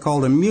nutritional product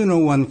called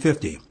Immuno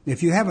 150.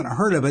 If you haven't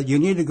heard of it, you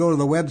need to go to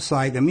the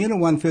website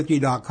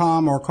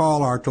immuno150.com or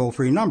call our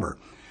toll-free number.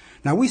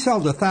 Now, we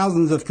sell to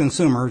thousands of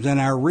consumers,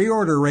 and our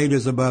reorder rate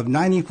is above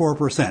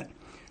 94%.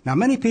 Now,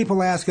 many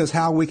people ask us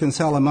how we can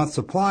sell a month's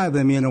supply of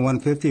Immuno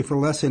 150 for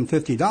less than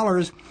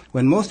 $50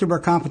 when most of our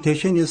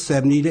competition is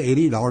 $70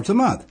 to $80 a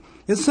month.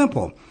 It's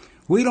simple.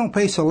 We don't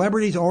pay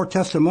celebrities or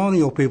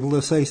testimonial people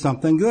to say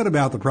something good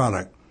about the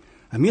product.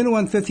 Immuno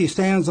 150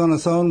 stands on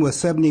its own with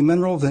 70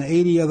 minerals and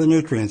 80 other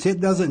nutrients. It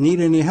doesn't need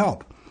any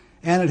help.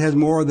 And it has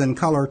more than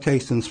color,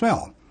 taste, and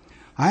smell.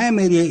 I am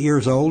 88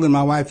 years old and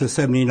my wife is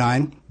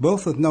 79,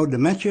 both with no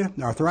dementia,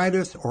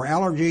 arthritis, or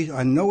allergies,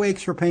 and no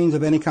aches or pains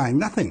of any kind.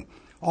 Nothing.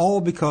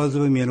 All because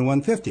of Immuno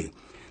 150.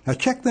 Now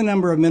check the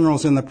number of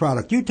minerals in the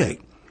product you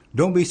take.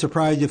 Don't be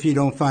surprised if you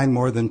don't find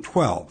more than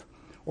 12.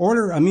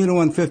 Order Immuno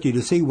 150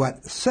 to see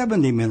what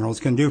 70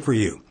 minerals can do for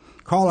you.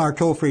 Call our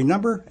toll-free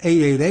number,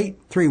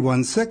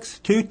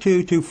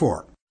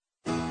 888-316-2224.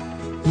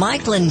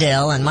 Mike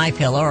Lindell and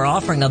MyPillow are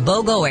offering a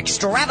BOGO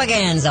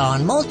extravaganza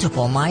on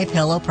multiple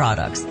MyPillow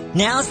products.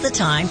 Now's the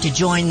time to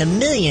join the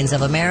millions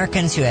of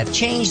Americans who have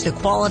changed the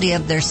quality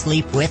of their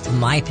sleep with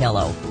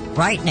MyPillow.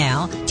 Right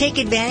now, take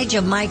advantage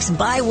of Mike's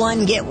buy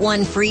one, get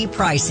one free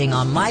pricing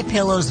on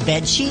MyPillow's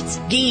bed sheets,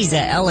 Giza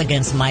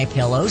Elegance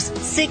MyPillows,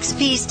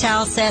 6-piece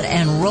towel set,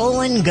 and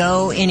Roll and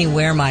Go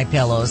Anywhere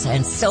MyPillows,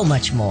 and so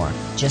much more.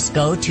 Just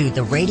go to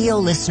the radio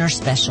listener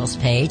specials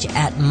page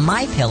at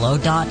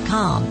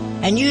MyPillow.com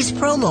and use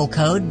promo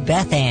code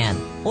BethAnn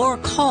or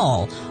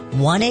call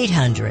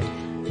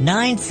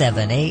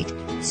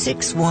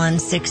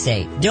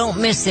 1-800-978-6168. Don't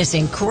miss this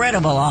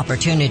incredible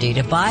opportunity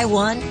to buy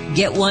one,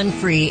 get one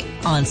free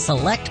on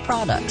select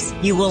products.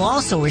 You will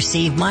also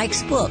receive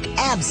Mike's book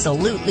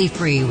absolutely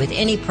free with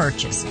any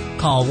purchase.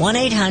 Call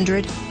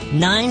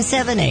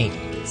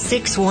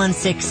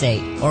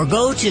 1-800-978-6168 or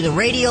go to the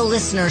radio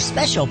listener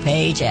special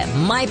page at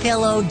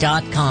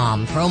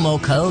MyPillow.com. Promo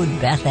code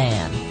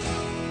BethAnn.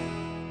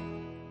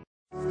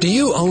 Do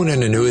you own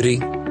an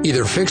annuity,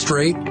 either fixed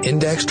rate,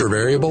 indexed, or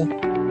variable?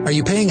 Are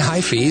you paying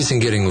high fees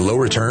and getting low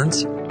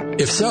returns?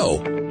 If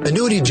so,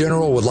 Annuity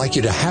General would like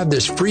you to have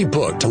this free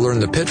book to learn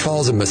the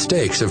pitfalls and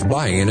mistakes of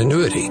buying an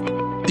annuity.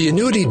 The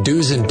Annuity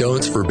Do's and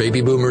Don'ts for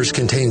Baby Boomers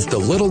contains the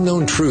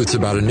little-known truths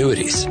about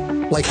annuities,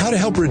 like how to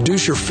help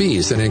reduce your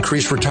fees and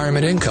increase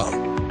retirement income.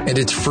 And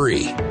it's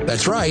free.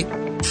 That's right,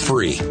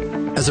 free.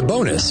 As a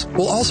bonus,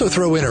 we'll also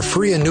throw in a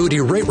free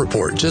annuity rate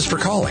report just for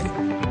calling.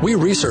 We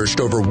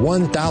researched over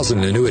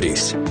 1,000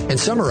 annuities and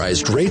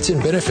summarized rates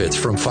and benefits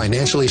from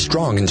financially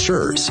strong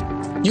insurers.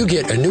 You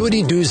get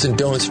Annuity Do's and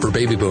Don'ts for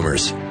Baby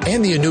Boomers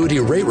and the Annuity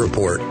Rate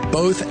Report,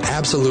 both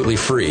absolutely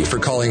free for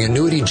calling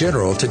Annuity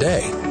General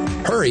today.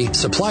 Hurry,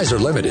 supplies are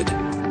limited.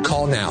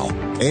 Call now.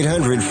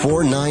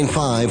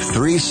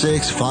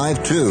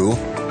 800-495-3652.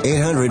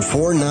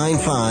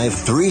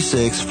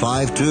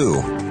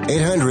 800-495-3652.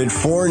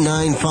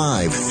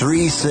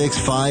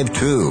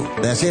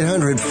 800-495-3652. That's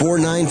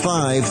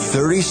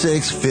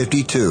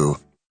 800-495-3652.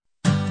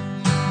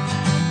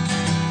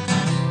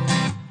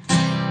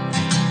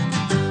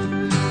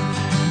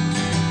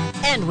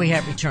 And we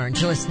have returned.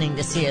 You're listening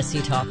to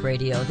CSC Talk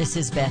Radio. This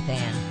is Beth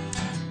Ann.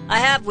 I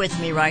have with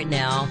me right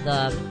now,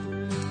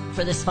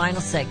 for this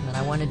final segment,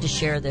 I wanted to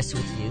share this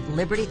with you, the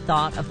Liberty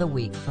Thought of the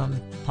Week from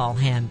Paul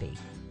Hamby.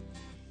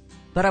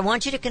 But I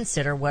want you to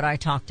consider what I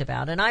talked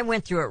about, and I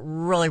went through it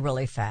really,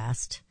 really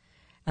fast.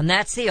 And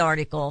that's the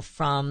article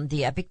from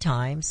the Epic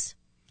Times.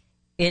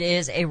 It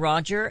is a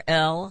Roger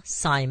L.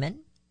 Simon.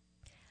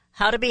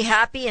 How to be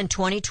happy in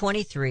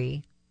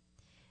 2023.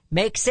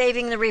 Make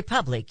saving the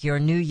Republic your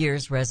New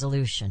Year's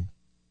resolution.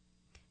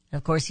 And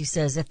of course, he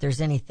says if there's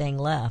anything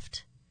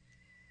left.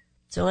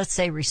 So let's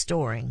say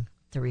restoring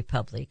the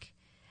Republic.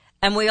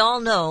 And we all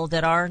know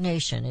that our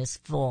nation is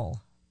full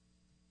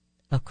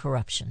of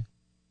corruption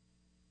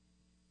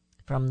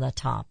from the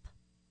top.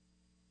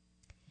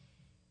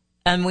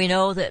 And we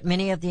know that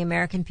many of the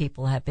American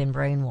people have been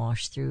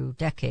brainwashed through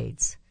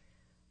decades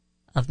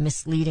of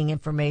misleading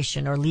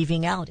information or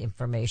leaving out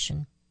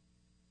information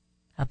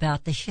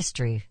about the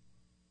history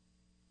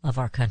of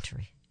our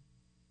country.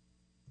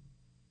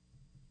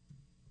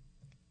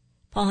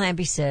 Paul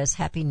Hamby says,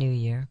 Happy New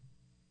Year.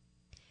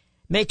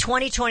 May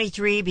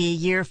 2023 be a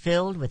year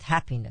filled with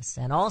happiness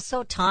and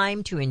also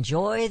time to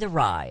enjoy the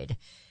ride.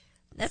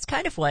 That's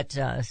kind of what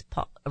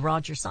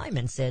Roger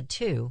Simon said,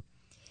 too.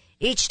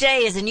 Each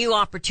day is a new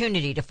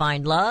opportunity to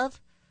find love,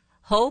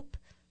 hope,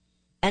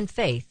 and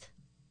faith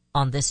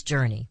on this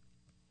journey.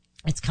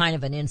 It's kind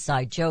of an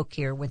inside joke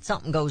here. When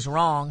something goes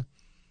wrong,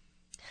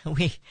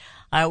 I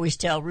always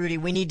tell Rudy,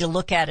 we need to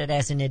look at it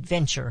as an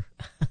adventure.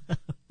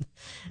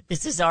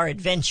 This is our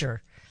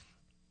adventure.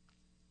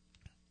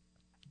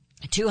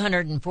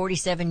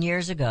 247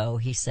 years ago,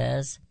 he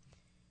says,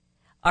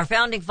 our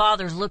founding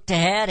fathers looked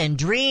ahead and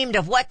dreamed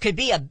of what could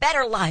be a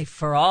better life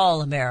for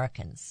all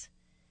Americans.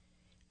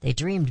 They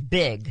dreamed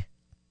big,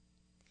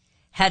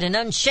 had an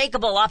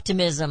unshakable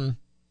optimism,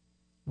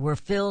 were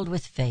filled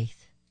with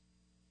faith.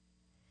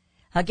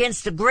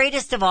 Against the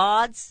greatest of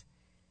odds,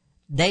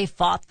 they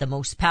fought the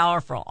most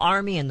powerful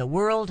army in the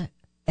world,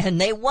 and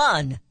they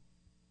won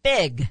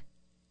big.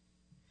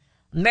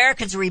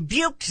 Americans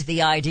rebuked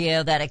the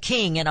idea that a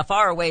king in a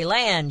faraway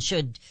land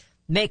should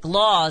make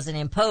laws and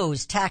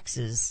impose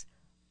taxes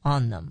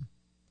on them.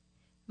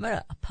 I'm going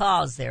to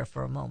pause there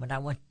for a moment. I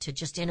want to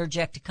just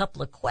interject a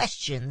couple of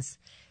questions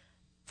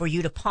for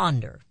you to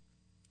ponder.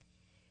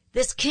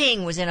 This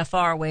king was in a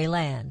faraway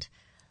land.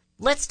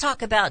 Let's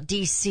talk about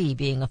D.C.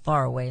 being a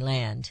faraway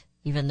land,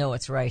 even though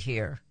it's right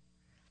here.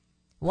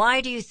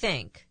 Why do you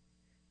think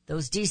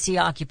those D.C.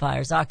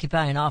 occupiers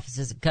occupying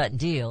offices and cutting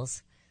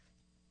deals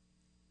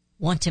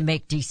want to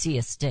make D.C.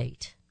 a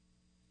state?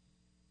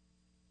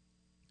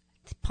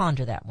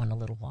 Ponder that one a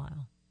little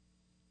while.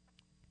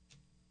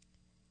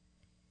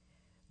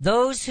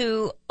 Those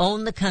who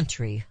own the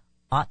country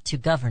ought to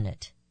govern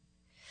it.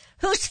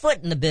 Who's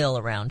footing the bill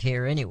around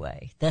here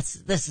anyway? This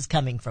is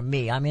coming from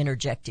me. I'm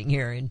interjecting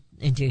here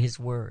into his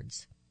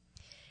words.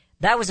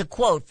 That was a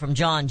quote from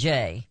John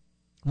Jay,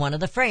 one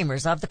of the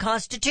framers of the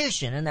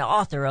Constitution and the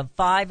author of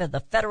 5 of the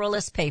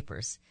Federalist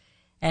Papers,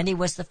 and he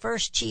was the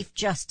first Chief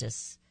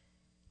Justice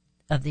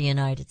of the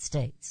United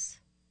States.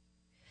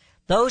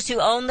 Those who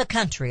own the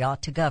country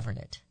ought to govern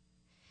it.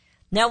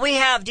 Now, we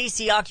have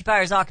D.C.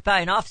 occupiers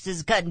occupying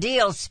offices, cutting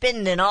deals,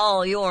 spending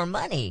all your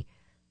money.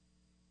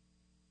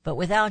 But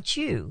without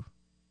you,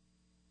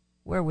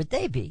 where would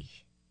they be?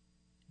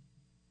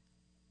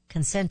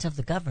 Consent of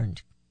the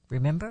governed,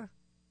 remember?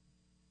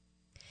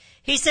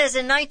 He says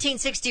in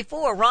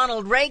 1964,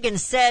 Ronald Reagan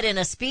said in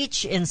a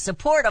speech in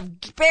support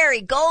of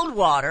Barry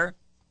Goldwater,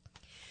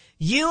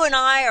 you and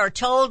I are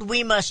told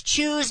we must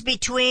choose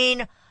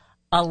between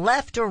a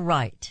left or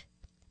right.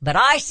 But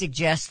I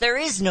suggest there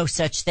is no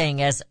such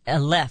thing as a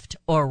left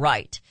or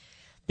right.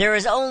 There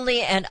is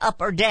only an up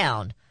or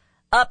down.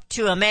 Up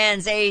to a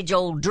man's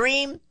age-old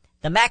dream,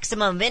 the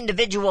maximum of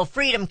individual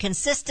freedom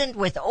consistent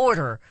with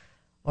order,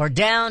 or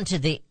down to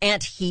the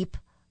ant heap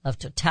of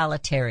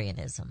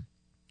totalitarianism.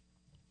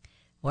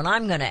 What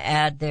I'm going to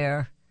add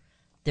there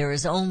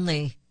is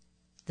only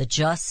the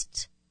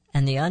just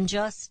and the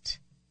unjust,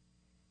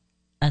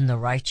 and the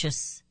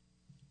righteous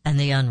and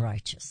the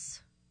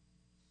unrighteous.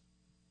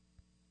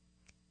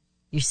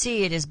 You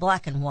see, it is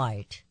black and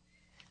white.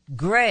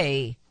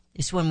 Gray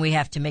is when we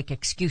have to make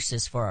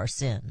excuses for our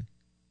sin.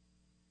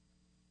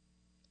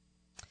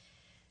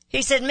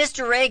 He said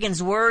Mr.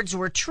 Reagan's words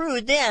were true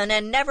then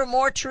and never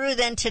more true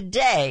than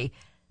today,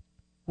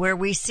 where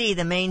we see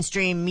the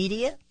mainstream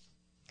media,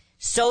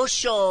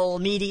 social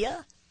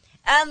media,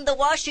 and the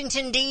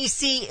Washington,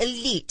 D.C.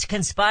 elite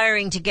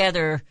conspiring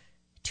together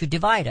to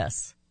divide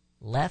us,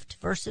 left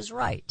versus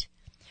right,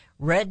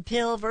 red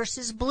pill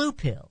versus blue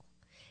pill.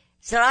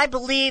 So I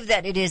believe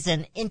that it is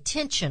an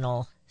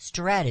intentional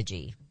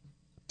strategy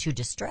to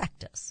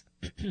distract us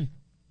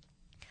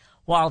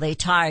while they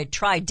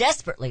try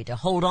desperately to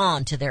hold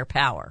on to their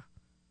power.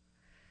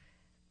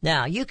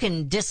 Now, you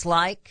can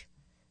dislike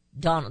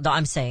Donald.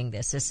 I'm saying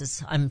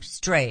I'm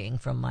straying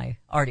from my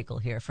article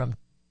here, from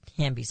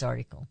Hamby's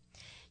article.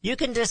 You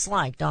can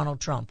dislike Donald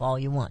Trump all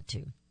you want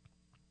to.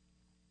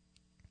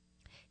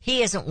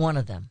 He isn't one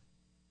of them.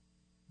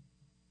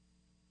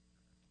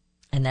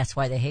 And that's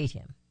why they hate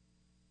him.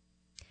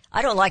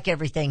 I don't like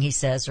everything he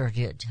says or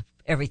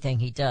everything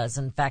he does.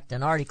 In fact,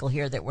 an article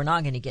here that we're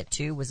not going to get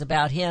to was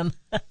about him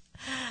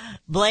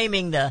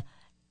blaming and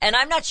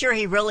I'm not sure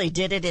he really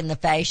did it in the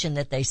fashion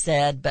that they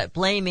said, but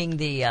blaming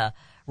the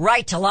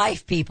right to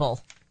life people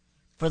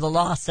for the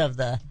loss of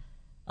the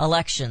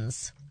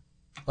elections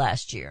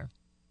last year.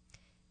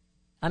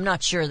 I'm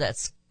not sure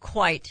that's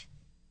quite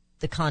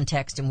the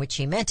context in which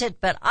he meant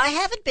it, but I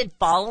haven't been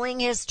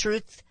following his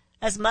truth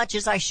as much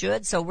as I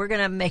should, so we're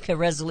going to make a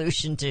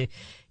resolution to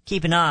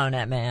keep an eye on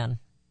that man.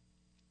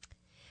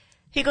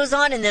 He goes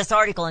on in this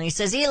article and he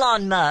says,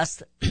 Elon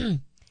Musk,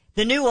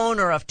 the new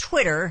owner of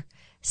Twitter,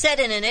 said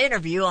in an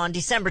interview on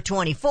December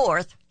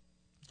 24th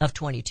of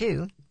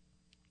 22,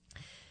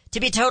 to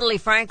be totally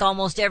frank,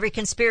 almost every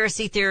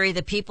conspiracy theory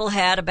the people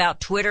had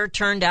about Twitter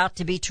turned out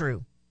to be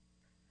true.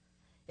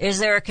 Is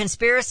there a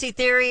conspiracy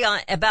theory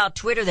about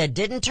Twitter that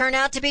didn't turn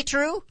out to be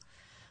true?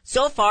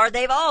 So far,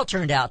 they've all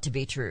turned out to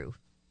be true.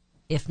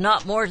 If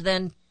not more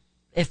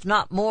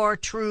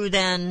true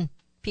than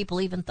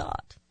people even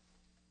thought.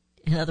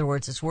 In other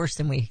words, it's worse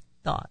than we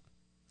thought.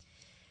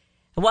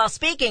 While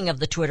speaking of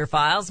the Twitter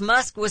files,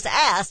 Musk was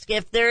asked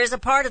if there is a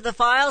part of the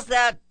files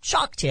that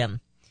shocked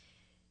him.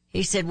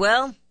 He said,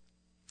 well,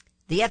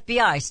 the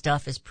FBI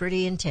stuff is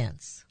pretty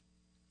intense.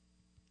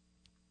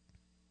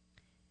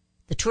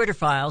 The Twitter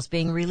files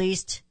being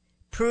released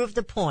prove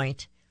the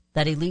point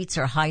that elites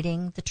are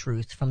hiding the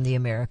truth from the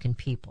American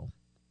people.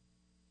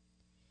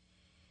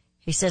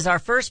 He says, our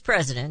first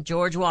president,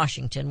 George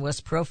Washington,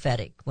 was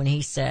prophetic when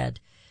he said,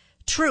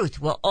 truth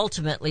will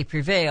ultimately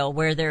prevail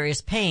where there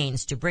is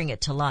pains to bring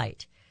it to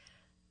light.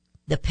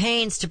 The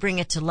pains to bring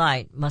it to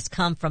light must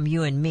come from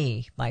you and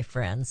me, my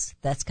friends.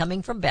 That's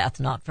coming from Beth,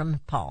 not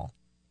from Paul.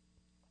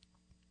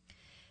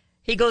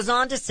 He goes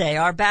on to say,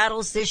 our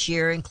battles this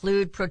year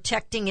include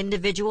protecting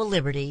individual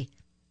liberty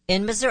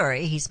in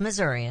Missouri, he's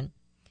Missourian,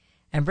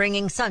 and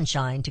bringing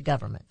sunshine to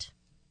government.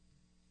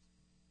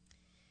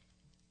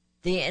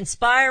 The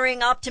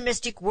inspiring,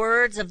 optimistic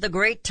words of the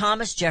great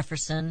Thomas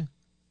Jefferson,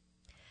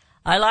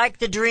 I like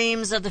the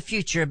dreams of the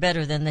future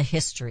better than the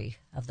history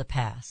of the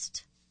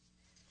past.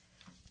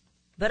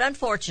 But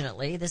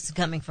unfortunately, this is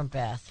coming from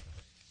Beth,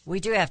 we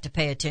do have to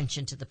pay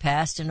attention to the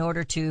past in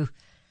order to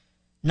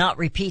not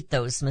repeat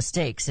those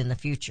mistakes in the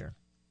future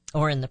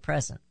or in the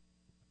present.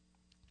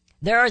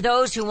 There are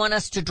those who want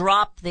us to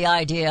drop the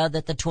idea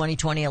that the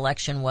 2020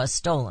 election was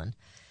stolen.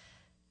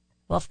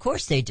 Well, of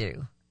course they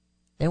do.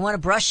 They want to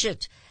brush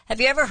it. Have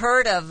you ever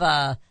heard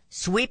of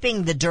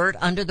sweeping the dirt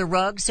under the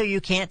rug so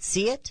you can't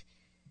see it?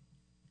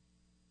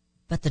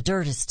 But the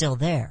dirt is still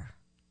there.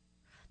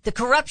 The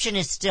corruption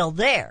is still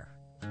there.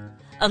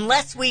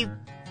 Unless we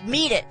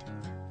meet it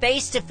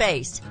face to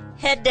face,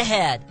 head to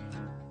head,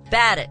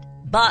 bat it,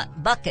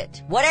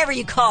 bucket, whatever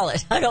you call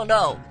it, I don't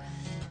know.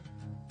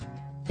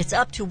 It's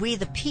up to we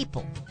the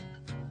people.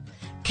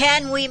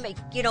 Can we make,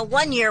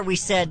 one year we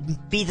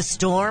said, be the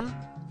storm.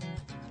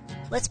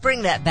 Let's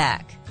bring that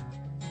back.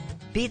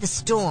 Be the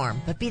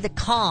storm, but be the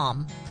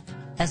calm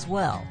as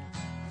well.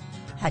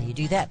 How do you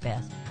do that,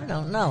 Beth? I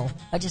don't know.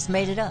 I just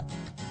made it up.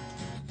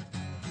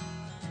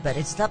 But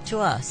it's up to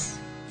us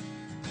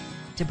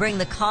to bring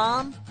the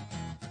calm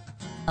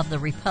of the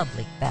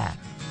republic back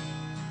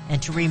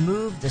and to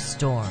remove the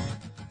storm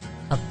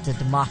of the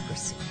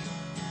democracy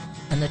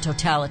and the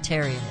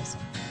totalitarianism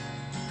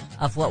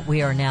of what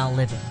we are now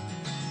living.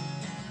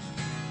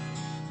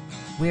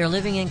 We are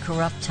living in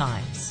corrupt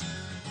times,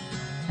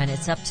 and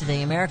it's up to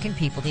the American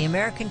people, the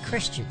American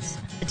Christians,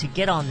 to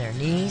get on their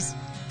knees,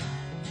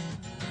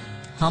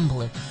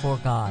 humble it before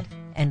God,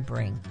 and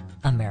bring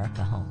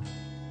America home.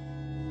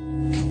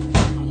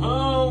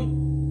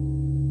 Home.